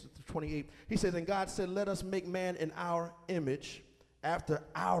 26 to 28, he says, and God said, let us make man in our image after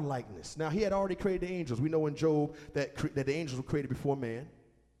our likeness. Now, he had already created the angels. We know in Job that the angels were created before man.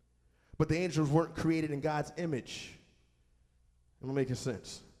 But the angels weren't created in God's image. Am I making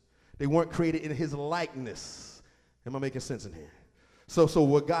sense? They weren't created in his likeness. Am I making sense in here? So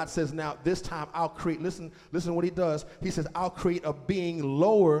what God says now, this time I'll create, listen to what he does. He says, I'll create a being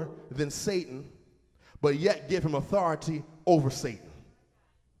lower than Satan, but yet give him authority over Satan.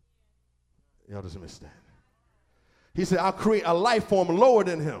 Y'all just missed that. He said, I'll create a life form lower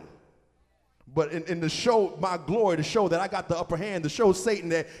than him. But in to show my glory, to show that I got the upper hand, to show Satan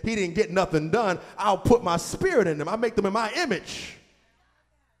that he didn't get nothing done, I'll put my spirit in them. I make them in my image.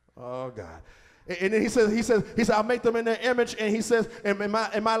 Oh, God. And then he says, I'll make them in their image, and he says, in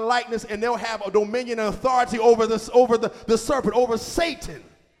my likeness, and they'll have a dominion and authority over the serpent, over Satan.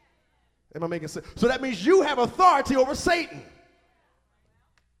 Am I making sense? So that means you have authority over Satan.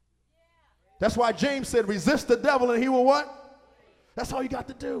 That's why James said, resist the devil and he will what? That's all you got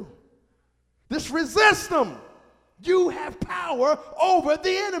to do. Just resist them. You have power over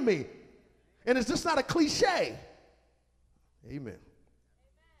the enemy. And it's just not a cliche. Amen.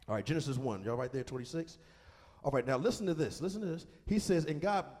 All right, Genesis 1. Y'all right there, 26? All right, now listen to this. Listen to this. He says, and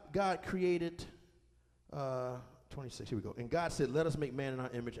God created, 26, here we go. And God said, let us make man in our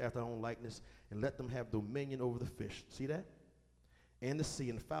image after our own likeness, and let them have dominion over the fish. See that? And the sea,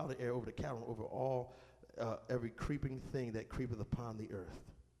 and the fowl of the air, over the cattle, over all, every creeping thing that creepeth upon the earth.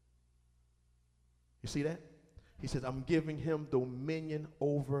 You see that? He says, I'm giving him dominion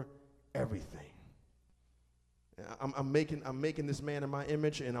over everything. I'm making this man in my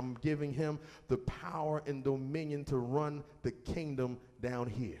image, and I'm giving him the power and dominion to run the kingdom down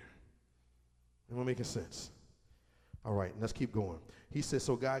here. Am I making sense? All right, let's keep going. He says,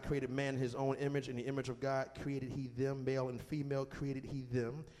 so God created man in his own image. In the image of God created he them, male and female created he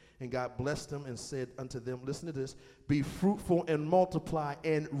them. And God blessed them and said unto them, listen to this, be fruitful and multiply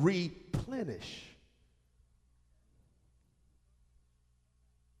and replenish.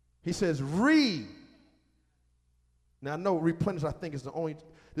 He says, Now, I know replenish, I think, is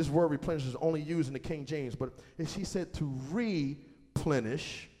this word replenish is only used in the King James, but he said to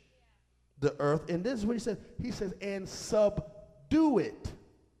replenish the earth. And this is what he said. He says, and subdue it.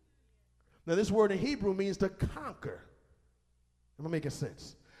 Now, this word in Hebrew means to conquer. Am I making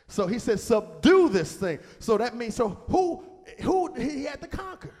sense? So he said, subdue this thing. So that means, so who he had to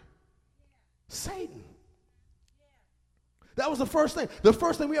conquer? Satan. That was the first thing. The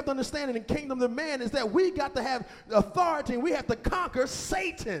first thing we have to understand in the kingdom of man is that we got to have authority, and we have to conquer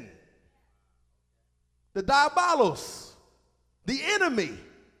Satan, the diabolos, the enemy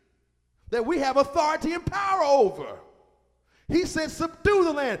that we have authority and power over. He said, subdue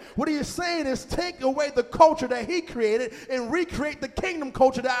the land. What he is saying is take away the culture that he created and recreate the kingdom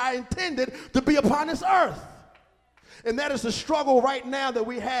culture that I intended to be upon this earth. And that is the struggle right now that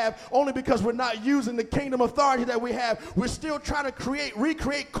we have, only because we're not using the kingdom authority that we have. We're still trying to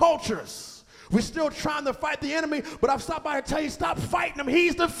recreate cultures. We're still trying to fight the enemy, but I've stopped by to tell you, stop fighting him.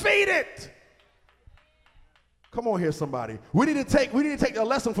 He's defeated. Come on here, somebody. We need to take a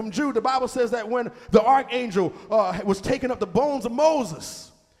lesson from Jude. The Bible says that when the archangel was taking up the bones of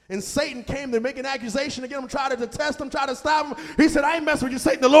Moses, And Satan came to make an accusation against him, tried to test him, tried to stop him. He said, I ain't messing with you,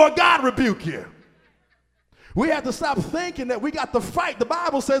 Satan. The Lord God rebuke you. We have to stop thinking that we got to fight. The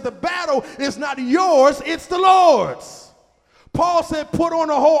Bible says the battle is not yours, it's the Lord's. Paul said, put on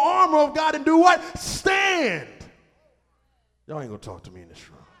the whole armor of God and do what? Stand. Y'all ain't going to talk to me in this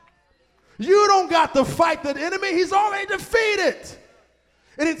room. You don't got to fight the enemy. He's already defeated.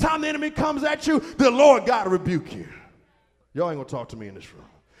 Anytime the enemy comes at you, the Lord God rebuke you. Y'all ain't going to talk to me in this room.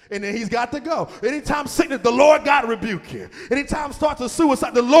 And then he's got to go. Anytime sickness, the Lord God rebuke you. Anytime starts a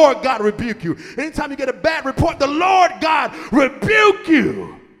suicide, the Lord God rebuke you. Anytime you get a bad report, the Lord God rebuke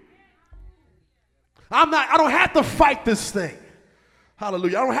you. I don't have to fight this thing.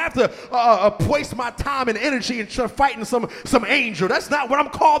 Hallelujah. I don't have to waste my time and energy in fighting some angel. That's not what I'm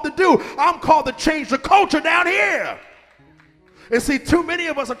called to do. I'm called to change the culture down here. And see, too many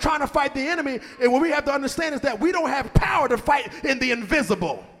of us are trying to fight the enemy, and what we have to understand is that we don't have power to fight in the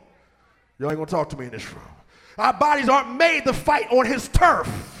invisible. Y'all ain't gonna talk to me in this room. Our bodies aren't made to fight on his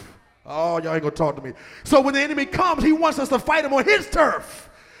turf. Oh, y'all ain't gonna talk to me. So when the enemy comes, he wants us to fight him on his turf,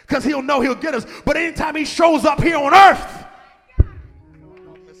 because he'll know he'll get us. But anytime he shows up here on earth,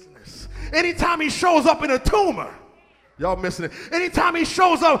 anytime he shows up in a tumor, y'all missing it. Anytime he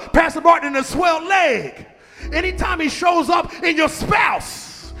shows up, Pastor Martin, in a swelled leg. Anytime he shows up in your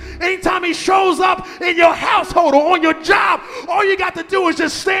spouse. Anytime he shows up in your household or on your job, all you got to do is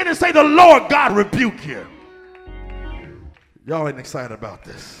just stand and say, the Lord God rebuke you. Y'all ain't excited about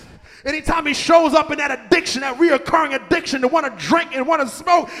this. Anytime he shows up in that addiction, that reoccurring addiction to want to drink and want to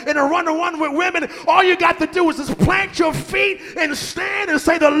smoke and to run to one with women, all you got to do is just plant your feet and stand and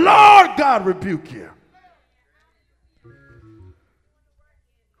say, the Lord God rebuke you.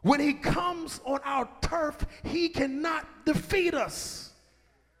 When he comes on our turf, he cannot defeat us.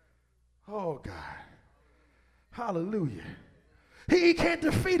 Oh, God. Hallelujah. He can't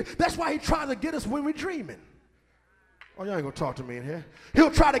defeat it. That's why he tries to get us when we're dreaming. Oh, y'all ain't gonna talk to me in here.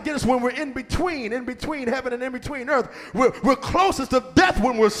 He'll try to get us when we're in between heaven and in between earth. We're closest to death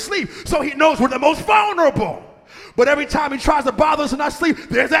when we're asleep, so he knows we're the most vulnerable. But every time he tries to bother us in our sleep,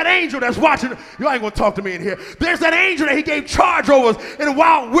 there's that angel that's watching. Y'all ain't gonna talk to me in here. There's that angel that he gave charge over us, and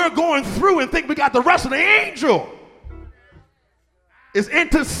while we're going through and think we got the rest of the angel is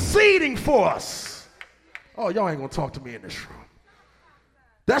interceding for us. Oh, y'all ain't gonna talk to me in this room.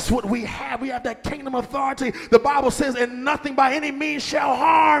 That's what we have. We have that kingdom authority. The Bible says, and nothing by any means shall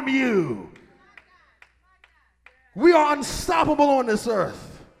harm you. We are unstoppable on this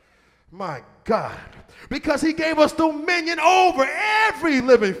earth. My God. Because he gave us dominion over every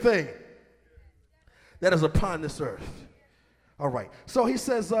living thing that is upon this earth. All right. So he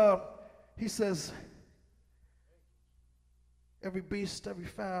says, every beast, every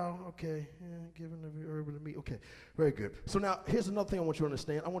fowl, okay, yeah, giving every herb and the meat, okay, very good. So now, here's another thing I want you to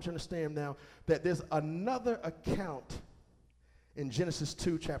understand. I want you to understand now that there's another account in Genesis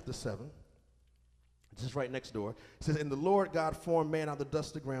 2, chapter 7. It's just right next door. It says, and the Lord God formed man out of the dust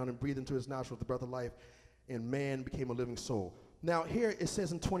of the ground and breathed into his nostrils the breath of life, and man became a living soul. Now, here it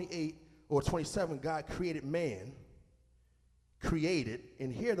says in 28 or 27, God created man,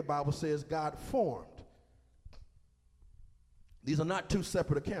 and here the Bible says God formed. These are not two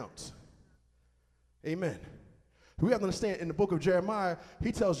separate accounts. Amen. We have to understand in the book of Jeremiah,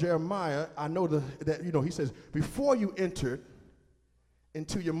 he tells Jeremiah, I know that he says, before you entered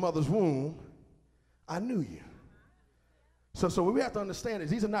into your mother's womb, I knew you. So what we have to understand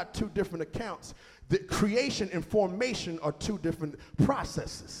is these are not two different accounts. The creation and formation are two different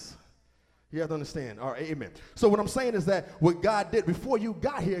processes. You have to understand. All right, amen. So what I'm saying is that what God did before you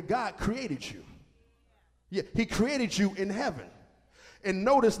got here, God created you. Yeah, he created you in heaven. And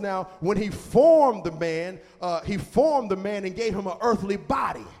notice now, when he formed the man and gave him an earthly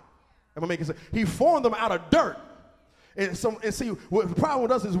body. Am I making sense? He formed them out of dirt. And see, what the problem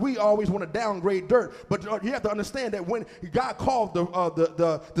with us is we always want to downgrade dirt. But you have to understand that when God called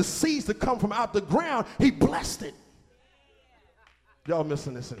the seeds to come from out the ground, he blessed it. Y'all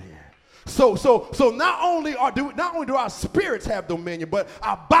missing this in here. So not only do our spirits have dominion, but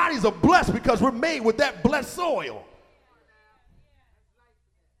our bodies are blessed because we're made with that blessed soil.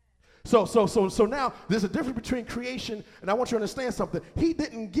 So now there's a difference between creation, and I want you to understand something. He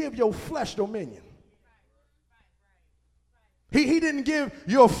didn't give your flesh dominion. He didn't give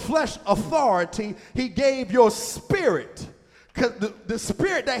your flesh authority. He gave your spirit. Because the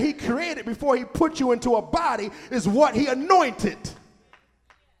spirit that he created before he put you into a body is what he anointed.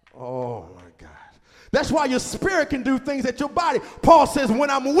 Oh, my God. That's why your spirit can do things that your body. Paul says, when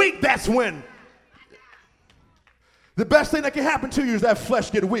I'm weak, that's when. The best thing that can happen to you is that flesh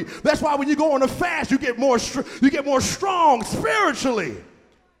get weak. That's why when you go on a fast, you get more strong spiritually.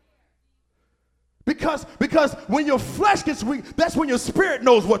 Because when your flesh gets weak, that's when your spirit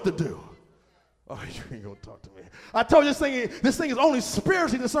knows what to do. Oh, you ain't gonna talk to me. I told you this thing is only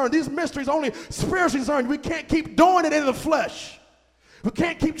spiritually discerned. These mysteries only spiritually discerned. We can't keep doing it in the flesh. We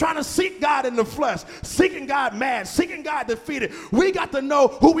can't keep trying to seek God in the flesh, seeking God mad, seeking God defeated. We got to know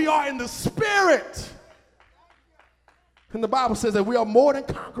who we are in the spirit. And the Bible says that we are more than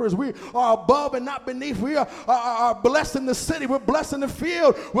conquerors. We are above and not beneath. We are blessed in the city. We're blessed in the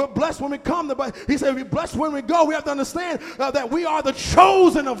field. We're blessed when we come. He said we're blessed when we go. We have to understand that we are the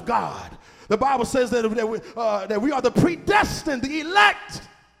chosen of God. The Bible says that we are the predestined, the elect.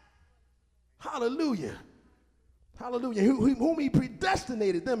 Hallelujah. Hallelujah. Whom he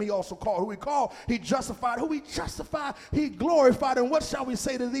predestinated, them he also called. Who he called, he justified. Who he justified, he glorified. And what shall we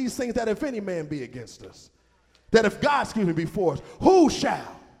say to these things? That if any man be against us, that if God, be for us, who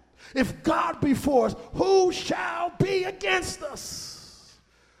shall? If God be for us, who shall be against us?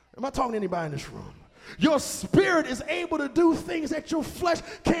 Am I talking to anybody in this room? Your spirit is able to do things that your flesh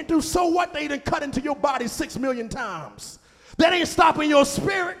can't do. So what? They done cut into your body 6 million times. That ain't stopping your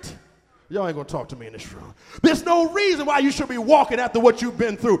spirit. Y'all ain't gonna talk to me in this room. There's no reason why you should be walking after what you've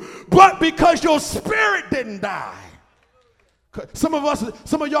been through, but because your spirit didn't die. Some of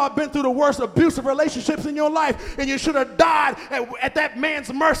y'all have been through the worst abusive relationships in your life, and you should have died at that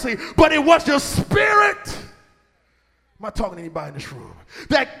man's mercy, but it was your spirit. Am I talking to anybody in this room?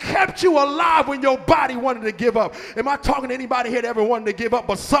 That kept you alive when your body wanted to give up. Am I talking to anybody here that ever wanted to give up,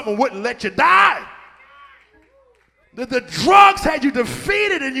 but something wouldn't let you die? The drugs had you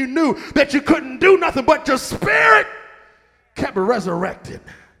defeated, and you knew that you couldn't do nothing, but your spirit kept resurrecting.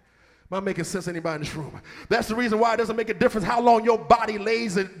 Am I making sense to anybody in this room? That's the reason why it doesn't make a difference how long your body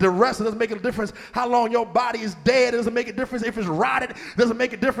lays at the rest. It doesn't make a difference how long your body is dead. It doesn't make a difference if it's rotted. It doesn't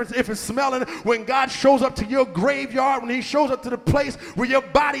make a difference if it's smelling. When God shows up to your graveyard, when he shows up to the place where your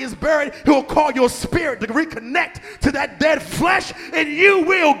body is buried, he'll call your spirit to reconnect to that dead flesh, and you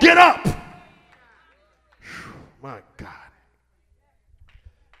will get up. My God.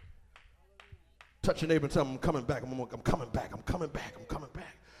 Touch your neighbor and tell them, I'm coming back. I'm coming back. I'm coming back. I'm coming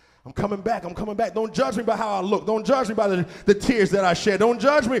back. I'm coming back. I'm coming back. Don't judge me by how I look. Don't judge me by the tears that I shed. Don't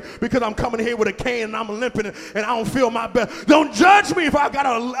judge me because I'm coming here with a cane and I'm limping and I don't feel my best. Don't judge me if I got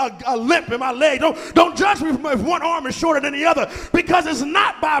a limp in my leg. Don't judge me if one arm is shorter than the other, because it's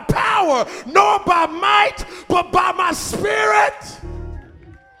not by power nor by might, but by my spirit,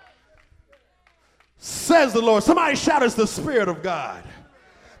 says the Lord. Somebody shout, it's the Spirit of God.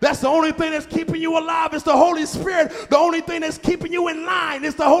 That's the only thing that's keeping you alive. It's the Holy Spirit. The only thing that's keeping you in line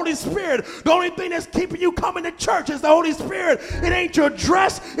is the Holy Spirit. The only thing that's keeping you coming to church is the Holy Spirit. It ain't your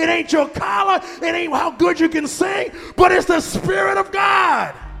dress. It ain't your collar. It ain't how good you can sing, but it's the Spirit of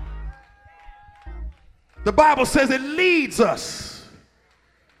God. The Bible says it leads us.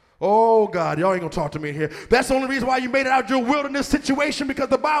 Oh, God, y'all ain't going to talk to me in here. That's the only reason why you made it out of your wilderness situation, because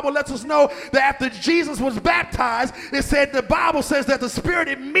the Bible lets us know that after Jesus was baptized, the Bible says that the Spirit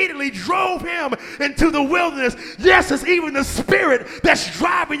immediately drove him into the wilderness. Yes, it's even the Spirit that's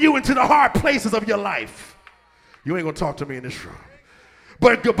driving you into the hard places of your life. You ain't going to talk to me in this room.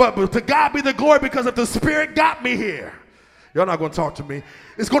 But to God be the glory, because if the Spirit got me here, you're not going to talk to me.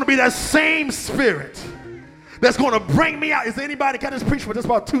 It's going to be that same Spirit that's going to bring me out. Is there anybody? Can I just preach for just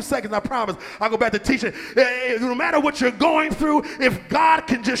about 2 seconds? I promise I'll go back to teaching. No matter what you're going through, if God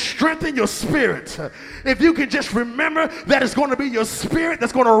can just strengthen your spirit, if you can just remember that it's going to be your spirit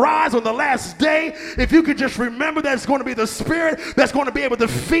that's going to rise on the last day, if you can just remember that it's going to be the Spirit that's going to be able to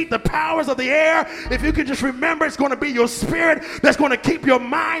defeat the powers of the air, if you can just remember it's going to be your spirit that's going to keep your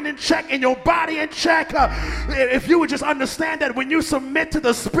mind in check and your body in check, if you would just understand that when you submit to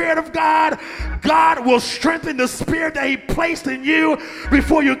the Spirit of God, God will strengthen the spirit that he placed in you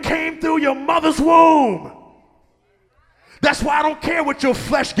before you came through your mother's womb. That's why I don't care what your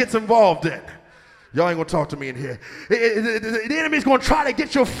flesh gets involved in. Y'all ain't gonna talk to me in here. The enemy's gonna try to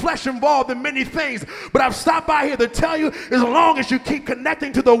get your flesh involved in many things, but I've stopped by here to tell you, as long as you keep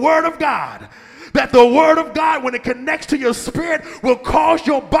connecting to the Word of God, that the Word of God, when it connects to your spirit, will cause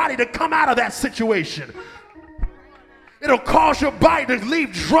your body to come out of that situation. It'll cause your body to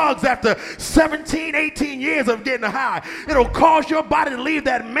leave drugs after 17, 18 years of getting high. It'll cause your body to leave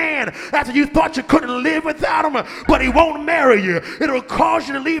that man after you thought you couldn't live without him, but he won't marry you. It'll cause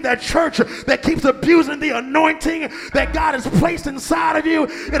you to leave that church that keeps abusing the anointing that God has placed inside of you.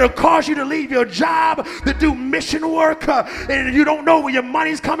 It'll cause you to leave your job to do mission work, and you don't know where your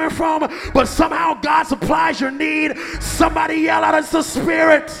money's coming from, but somehow God supplies your need. Somebody yell out, it's the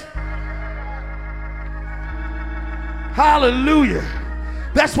Spirit. Hallelujah.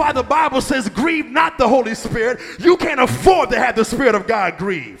 That's why the Bible says, grieve not the Holy Spirit. You can't afford to have the Spirit of God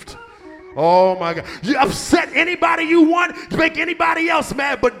grieved. Oh my God. You upset anybody you want, make anybody else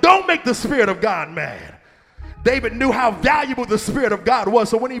mad, but don't make the Spirit of God mad. David knew how valuable the Spirit of God was.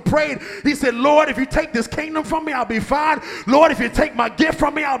 So when he prayed, he said, Lord, if you take this kingdom from me, I'll be fine. Lord, if you take my gift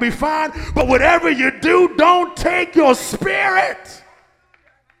from me, I'll be fine. But whatever you do, don't take your spirit.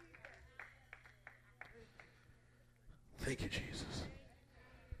 Thank you, Jesus.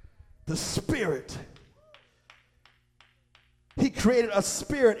 The Spirit. He created a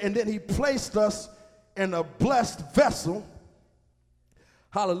spirit, and then he placed us in a blessed vessel.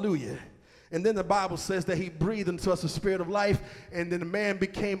 Hallelujah. And then the Bible says that he breathed into us the spirit of life, and then the man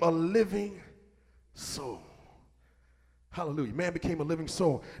became a living soul. Hallelujah. Man became a living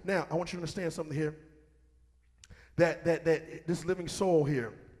soul. Now, I want you to understand something here. That this living soul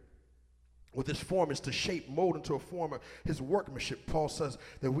here, with this form, is to shape, mold into a form of his workmanship. Paul says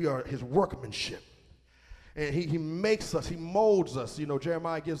that we are his workmanship. And he makes us, he molds us. You know,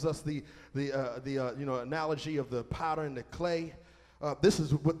 Jeremiah gives us the analogy of the powder and the clay. This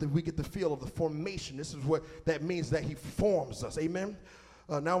is what we get the feel of the formation. This is what that means, that he forms us. Amen.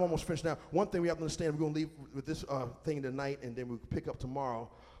 Now I'm almost finished. Now, one thing we have to understand, we're going to leave with this thing tonight, and then we'll pick up tomorrow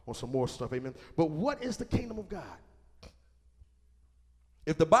on some more stuff. Amen. But what is the kingdom of God?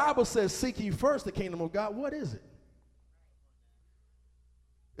 If the Bible says, seek ye first the kingdom of God, what is it?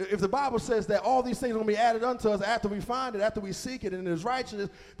 If the Bible says that all these things are going to be added unto us after we find it, after we seek it, and it is righteousness,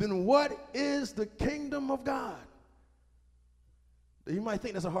 then what is the kingdom of God? You might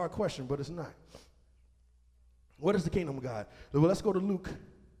think that's a hard question, but it's not. What is the kingdom of God? Well, let's go to Luke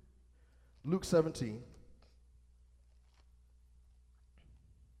 17.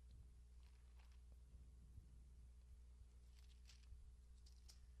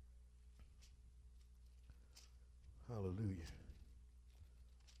 Hallelujah.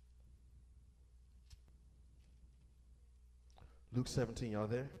 Luke 17, y'all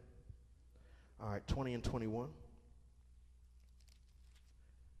there? All right, 20 and 21.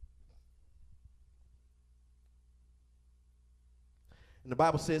 And the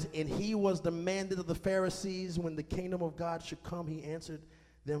Bible says, and he was demanded of the Pharisees when the kingdom of God should come. He answered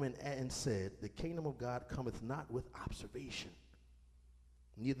them and said, the kingdom of God cometh not with observation.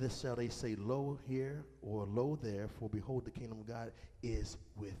 Neither shall they say, lo here or lo there, for behold, the kingdom of God is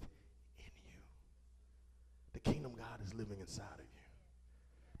within you. The kingdom of God is living inside of you.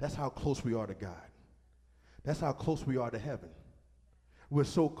 That's how close we are to God. That's how close we are to heaven. We're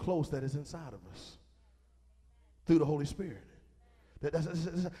so close that it's inside of us through the Holy Spirit.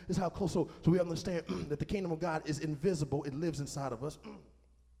 That's how close. So we understand that the kingdom of God is invisible. It lives inside of us.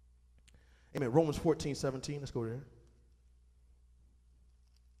 Amen. Romans 14:17. Let's go there.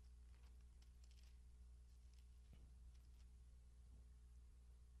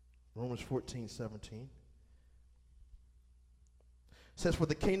 Romans 14:17. Says, for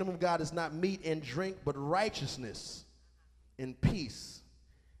the kingdom of God is not meat and drink, but righteousness and peace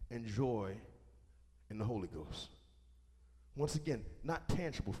and joy in the Holy Ghost. Once again, not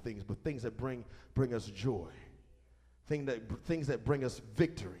tangible things, but things that bring us joy. Things that bring us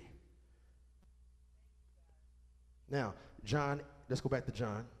victory. Now, John, let's go back to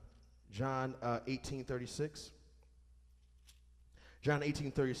John. John 18:36. John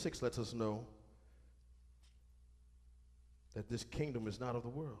 18:36 lets us know that this kingdom is not of the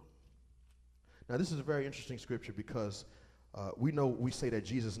world. Now, this is a very interesting scripture because we say that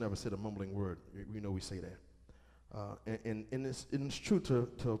Jesus never said a mumbling word. We know we say that. And it's true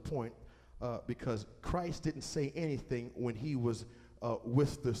to a point because Christ didn't say anything when he was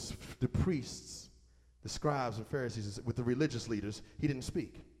with the priests, the scribes and Pharisees, with the religious leaders. He didn't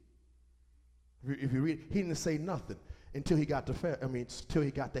speak. If you read, he didn't say nothing until he got to Herod, until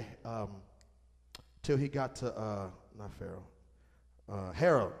he got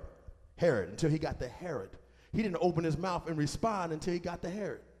to Herod. He didn't open his mouth and respond until he got to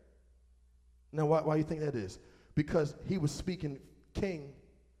Herod. Now, why do you think that is? Because he was speaking king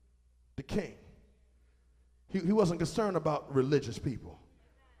to king. He wasn't concerned about religious people.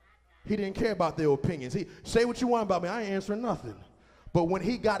 He didn't care about their opinions. He say what you want about me, I ain't answering nothing. But when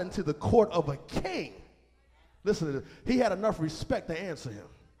he got into the court of a king, listen to this, he had enough respect to answer him.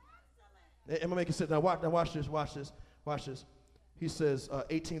 I'm gonna make it sit. Now watch this. He says,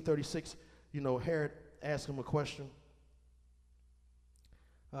 1836. Herod asked him a question.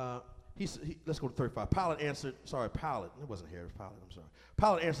 Let's go to 35. Pilate answered. Pilate. It wasn't Herod. Pilate. I'm sorry.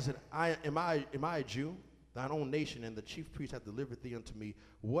 Pilate answered, said, Am I a Jew? Thine own nation and the chief priests have delivered thee unto me.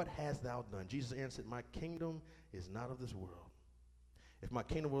 What hast thou done? Jesus answered, my kingdom is not of this world. If my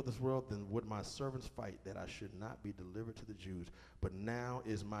kingdom were of this world, then would my servants fight that I should not be delivered to the Jews. But now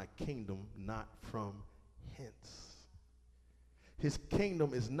is my kingdom not from hence. his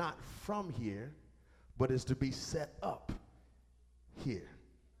kingdom is not from here, but is to be set up here.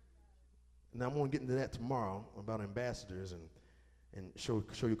 Now, I'm going to get into that tomorrow about ambassadors and show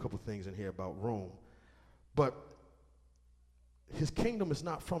you a couple things in here about Rome. But his kingdom is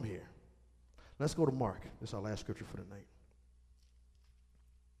not from here. Let's go to Mark. This is our last scripture for the night.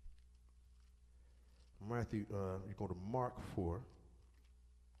 Matthew, you go to Mark 4.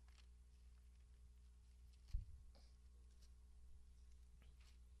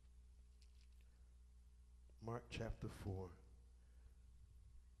 Mark chapter 4.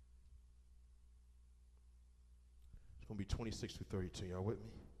 It's going to be 26 through 32. Y'all with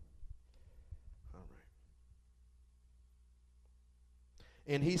me? All right.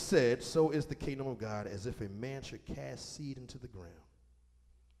 And he said, so is the kingdom of God, as if a man should cast seed into the ground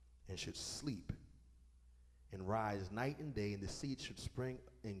and should sleep and rise night and day, and the seed should spring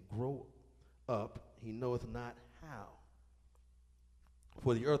and grow up. He knoweth not how.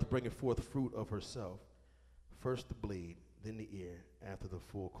 For the earth bringeth forth fruit of herself, first the blade, then the ear, after the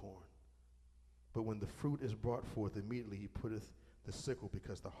full corn. But when the fruit is brought forth, immediately he putteth the sickle,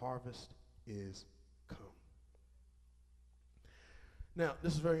 because the harvest is come. Now,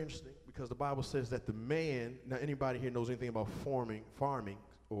 this is very interesting, because the Bible says that the man, now anybody here knows anything about farming,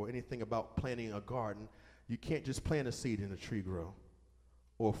 or anything about planting a garden, you can't just plant a seed and a tree grow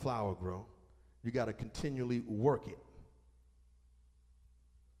or a flower grow. You got to continually work it.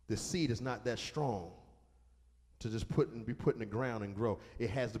 The seed is not that strong to just be put in the ground and grow.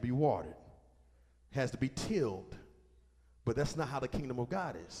 It has to be watered. It has to be tilled. But that's not how the kingdom of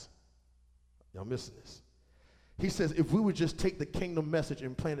God is. Y'all missing this. He says if we would just take the kingdom message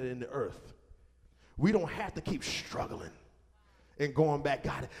and plant it in the earth, we don't have to keep struggling and going back.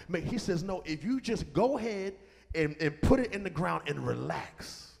 God, he says, no, if you just go ahead and put it in the ground and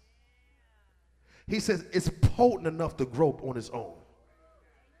relax. He says it's potent enough to grow on its own.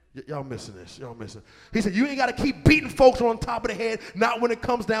 Y'all missing this. Y'all missing. He said you ain't got to keep beating folks on top of the head, not when it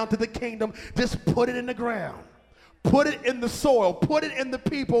comes down to the kingdom. Just put it in the ground. Put it in the soil. Put it in the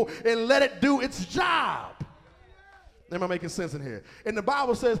people and let it do its job. Am I making sense in here? And the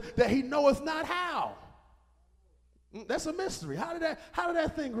Bible says that he knoweth not how. That's a mystery. How did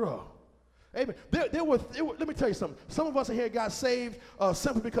that thing grow? Amen. There were, let me tell you something. Some of us in here got saved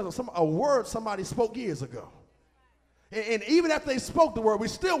simply because of a word somebody spoke years ago. And even after they spoke the word, we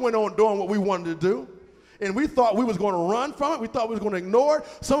still went on doing what we wanted to do. And we thought we was going to run from it. We thought we was going to ignore it.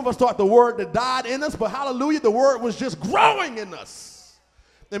 Some of us thought the word that died in us, but hallelujah, the word was just growing in us.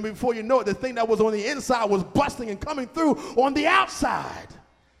 And before you know it, the thing that was on the inside was busting and coming through on the outside.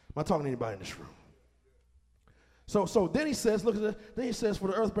 Am I talking to anybody in this room? So then he says, look at this. Then he says, for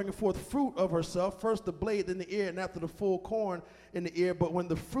the earth bringeth forth fruit of herself, first the blade, then the ear, and after the full corn in the ear. But when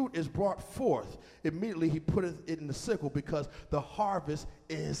the fruit is brought forth, immediately he putteth it in the sickle, because the harvest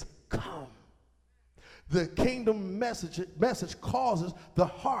is come. The kingdom message causes the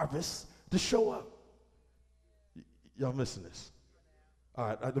harvest to show up. Y'all missing this? All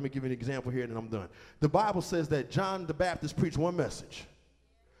right, let me give you an example here, and then I'm done. The Bible says that John the Baptist preached one message.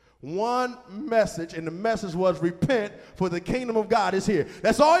 One message, and the message was repent, for the kingdom of God is here.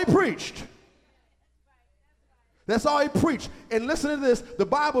 That's all he preached. That's all he preached. And listen to this. The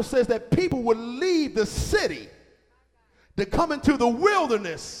Bible says that people would leave the city to come into the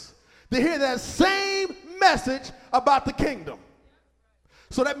wilderness to hear that same message about the kingdom.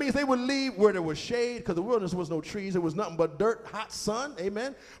 So that means they would leave where there was shade, because the wilderness was no trees. There was nothing but dirt, hot sun.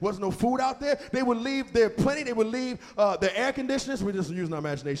 Amen. Wasn't no food out there. They would leave their plenty. They would leave their air conditioners. We're just using our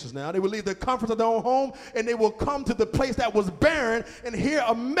imaginations now. They would leave the comforts of their own home, and they will come to the place that was barren and hear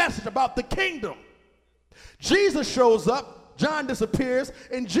a message about the kingdom. Jesus shows up. John disappears,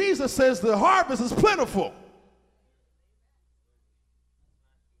 and Jesus says the harvest is plentiful.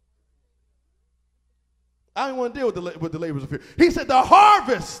 I don't want to deal with the laborers of here. He said the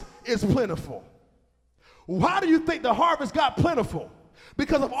harvest is plentiful. Why do you think the harvest got plentiful?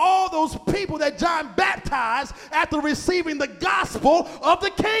 Because of all those people that John baptized after receiving the gospel of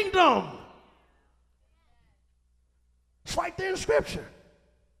the kingdom. It's right there in Scripture.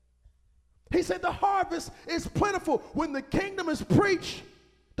 He said the harvest is plentiful. When the kingdom is preached,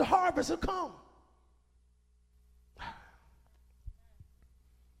 the harvest will come.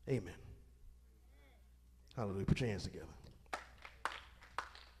 Amen. Hallelujah. Put your hands together.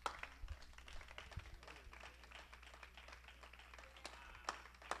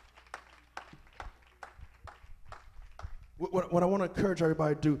 What I want to encourage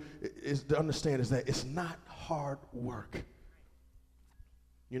everybody to do is to understand is that it's not hard work.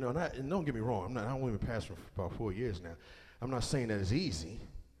 You know, and don't get me wrong. I don't even pastor for about 4 years now. I'm not saying that it's easy,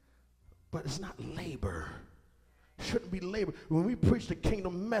 but it's not labor. Shouldn't be labor. When we preach the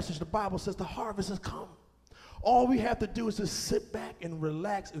kingdom message, the Bible says the harvest has come. All we have to do is just sit back and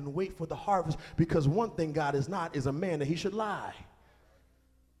relax and wait for the harvest, because one thing God is not is a man that he should lie.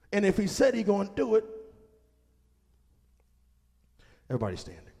 And if he said he's going to do it, everybody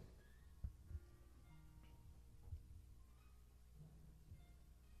standing.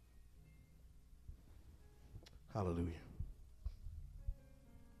 Hallelujah.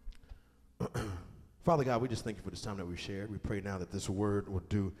 Father God, we just thank you for this time that we've shared. We pray now that this word will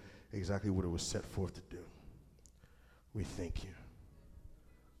do exactly what it was set forth to do. We thank you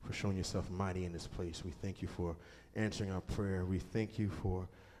for showing yourself mighty in this place. We thank you for answering our prayer. We thank you for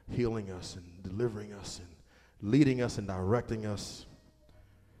healing us and delivering us and leading us and directing us.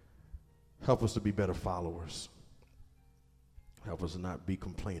 Help us to be better followers. Help us to not be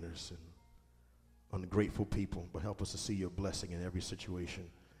complainers and ungrateful people, but help us to see your blessing in every situation,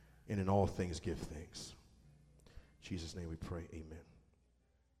 and in all things give thanks. In Jesus' name we pray, amen.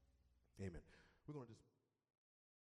 Amen. We're going to just